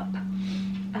up.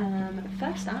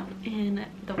 First up, in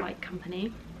the White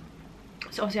Company.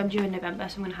 So obviously I'm due in November,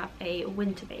 so I'm going to have a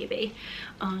winter baby.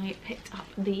 I picked up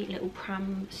the little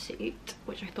pram suit,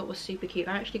 which I thought was super cute.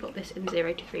 I actually got this in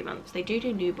 0 to 3 months. They do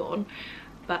newborn,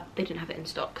 but they didn't have it in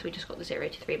stock, so we just got the 0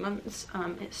 to 3 months.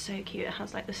 It's so cute. It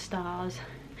has like the stars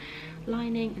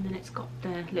lining, and then it's got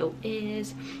the little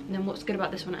ears, and then what's good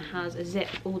about this one, it has a zip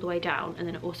all the way down, and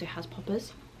then it also has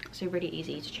poppers, so really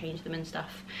easy to change them and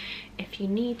stuff if you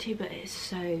need to, but it's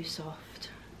so soft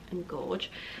and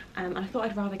gorge. And I thought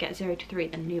I'd rather get 0 to 3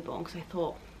 than newborn, because I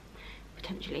thought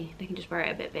potentially they can just wear it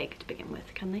a bit big to begin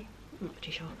with, can they? I'm not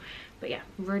too sure, but yeah,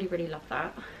 really love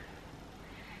that.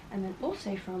 And then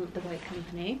also from the White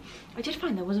Company, I did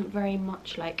find there wasn't very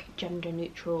much like gender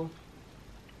neutral,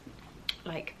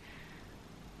 like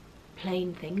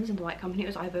plain things in the White Company. It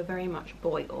was either very much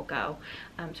boy or girl,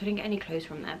 so I didn't get any clothes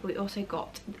from there. But we also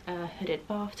got a hooded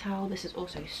bath towel. This is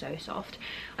also so soft.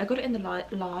 I got it in the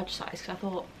large size because I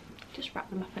thought just wrap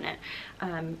them up in it,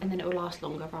 and then it will last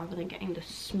longer rather than getting the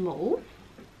small.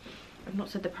 I've not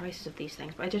said the prices of these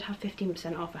things, but I did have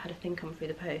 15% off. I had a thing come through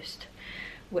the post,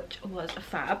 which was a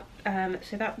fab.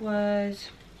 So that was,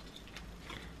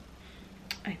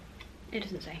 oh, it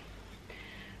doesn't say.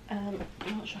 I'm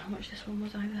not sure how much this one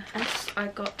was either. Next, I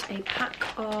got a pack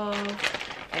of,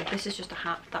 oh, this is just a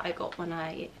hat that I got when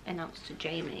I announced to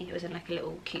Jamie. It was in like a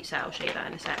little cute sale, I'll show you that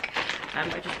in a sec. I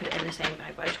just put it in the same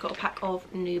bag, but I just got a pack of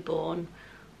newborn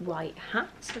white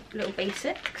hats, little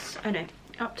basics. Oh no,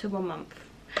 up to 1 month.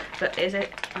 But is it,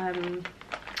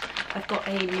 I've got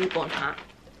a newborn hat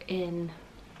in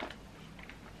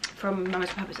from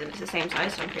Mama's Papa's, and it's the same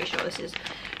size, so I'm pretty sure this is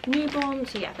newborn.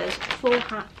 So yeah, there's 4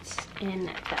 hats in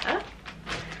there.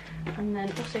 And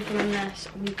then also from this,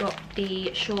 we got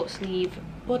the short sleeve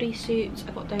bodysuits.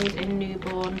 I got those in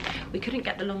newborn. We couldn't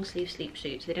get the long sleeve sleep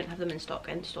suits, they didn't have them in stock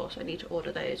in store, so I need to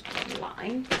order those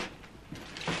online.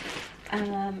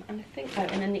 And I think, oh,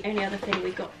 and then the only other thing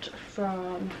we got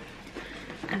from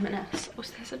M&S was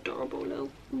this adorable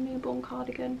little newborn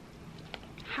cardigan.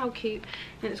 How cute.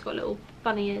 And it's got little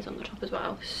bunny ears on the top as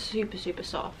well. Super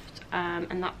soft.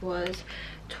 And that was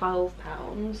 £12.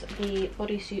 The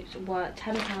bodysuits were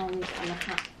 £10 and the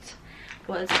hat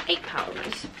was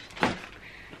 £8.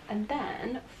 And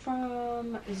then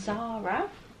from Zara,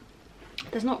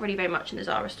 there's not really very much in the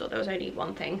Zara store. There was only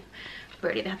one thing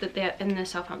really. They have they're in the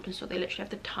Southampton store, they literally have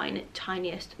the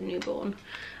tiniest newborn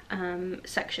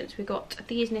sections. We got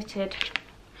these knitted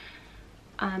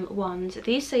ones.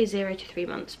 These say 0 to 3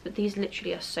 months, but these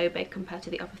literally are so big compared to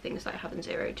the other things that I have in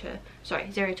 0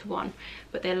 to 1,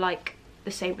 but they're like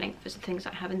the same length as the things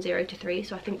that I have in 0 to 3,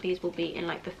 so I think these will be in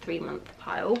like the 3-month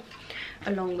pile,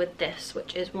 along with this,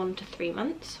 which is 1 to 3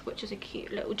 months, which is a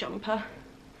cute little jumper,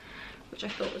 which I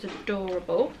thought was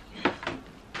adorable.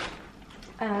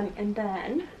 And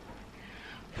then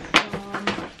from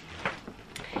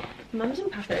Mums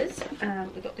and Papas,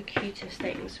 we got the cutest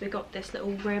things. We got this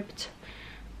little ribbed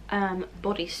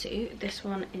bodysuit. This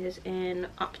one is in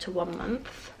up to 1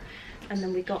 month, and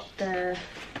then we got the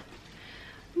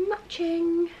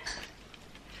matching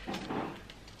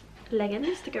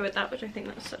leggings to go with that, which I think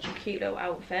that's such a cute little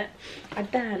outfit. I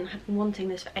then had been wanting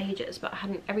this for ages, but I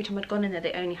hadn't, every time I'd gone in there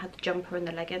they only had the jumper and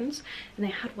the leggings, and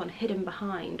they had one hidden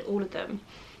behind all of them,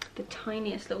 the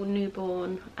tiniest little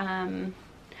newborn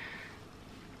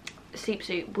sleep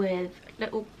suit with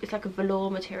little, it's like a velour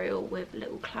material with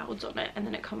little clouds on it, and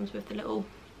then it comes with the little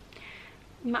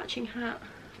matching hat.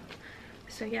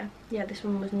 So yeah, this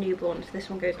one was newborn, so this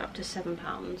one goes up to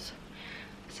 £7.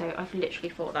 So I've literally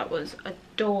thought that was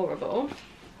adorable.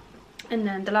 And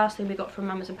then the last thing we got from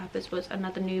Mamas and Papas was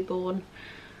another newborn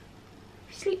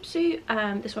sleep suit.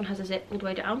 This one has a zip all the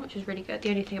way down, which is really good. The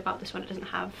only thing about this one, it doesn't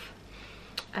have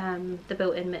the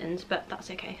built-in mittens, but that's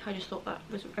okay. I just thought that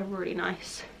was a really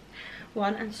nice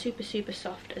one, and super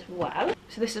soft as well.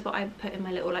 So this is what I put in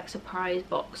my little like surprise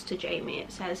box to Jamie.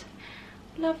 It says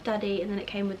love daddy, and then it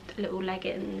came with little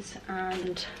leggings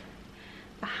and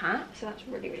a hat, so that's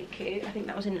really cute. I think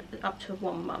that was in up to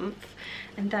 1 month.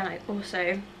 And then I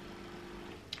also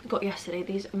got yesterday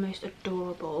these most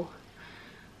adorable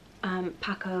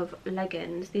pack of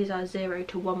leggings. These are 0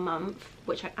 to 1 month,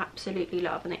 which I absolutely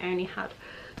love, and they only had,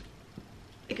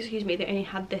 excuse me, they only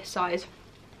had this size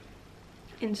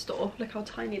in store. Look how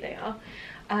tiny they are.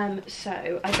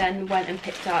 So I then went and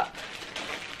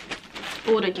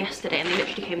ordered yesterday, and they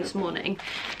literally came this morning,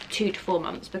 2 to 4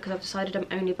 months, because I've decided I'm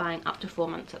only buying up to 4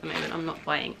 months at the moment. I'm not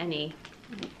buying any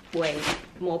way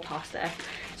more past there.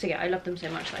 So yeah, I love them so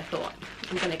much that I thought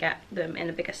I'm gonna get them in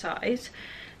a bigger size.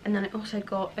 And then I also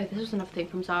got, oh, this was another thing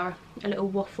from Zara, a little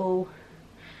waffle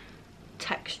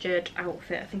textured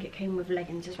outfit. I think it came with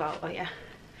leggings as well. Oh yeah,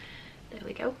 there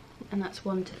we go. And that's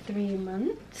 1 to 3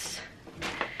 months.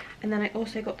 And then I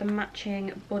also got the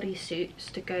matching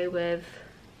bodysuits to go with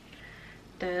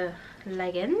the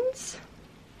leggings,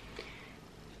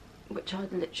 which are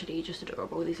literally just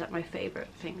adorable. These are like my favourite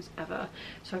things ever.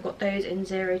 So I got those in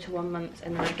 0 to 1 month,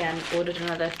 and then again ordered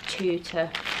another 2 to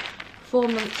 4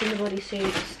 months in the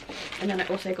bodysuits. And then I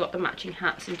also got the matching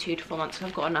hats in 2 to 4 months, so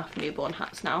I've got enough newborn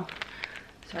hats now.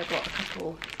 So I got a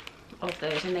couple of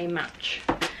those, and they match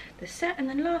the set. And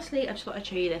then lastly, I just thought I'd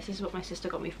show you this. This is what my sister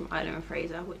got me from Isla and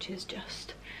Fraser, which is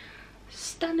just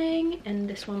stunning. And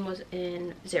this one was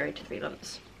in 0 to 3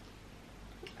 months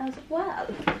as well.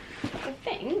 I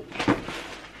think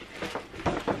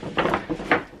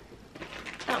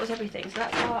that was everything. So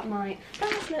that's my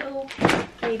first little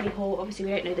baby haul. Obviously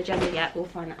we don't know the gender yet, we'll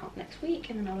find that out next week,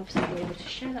 and then I'll obviously be able to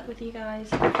share that with you guys.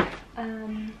 But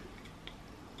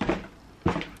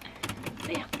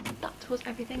yeah, that was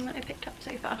everything that I picked up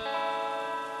so far.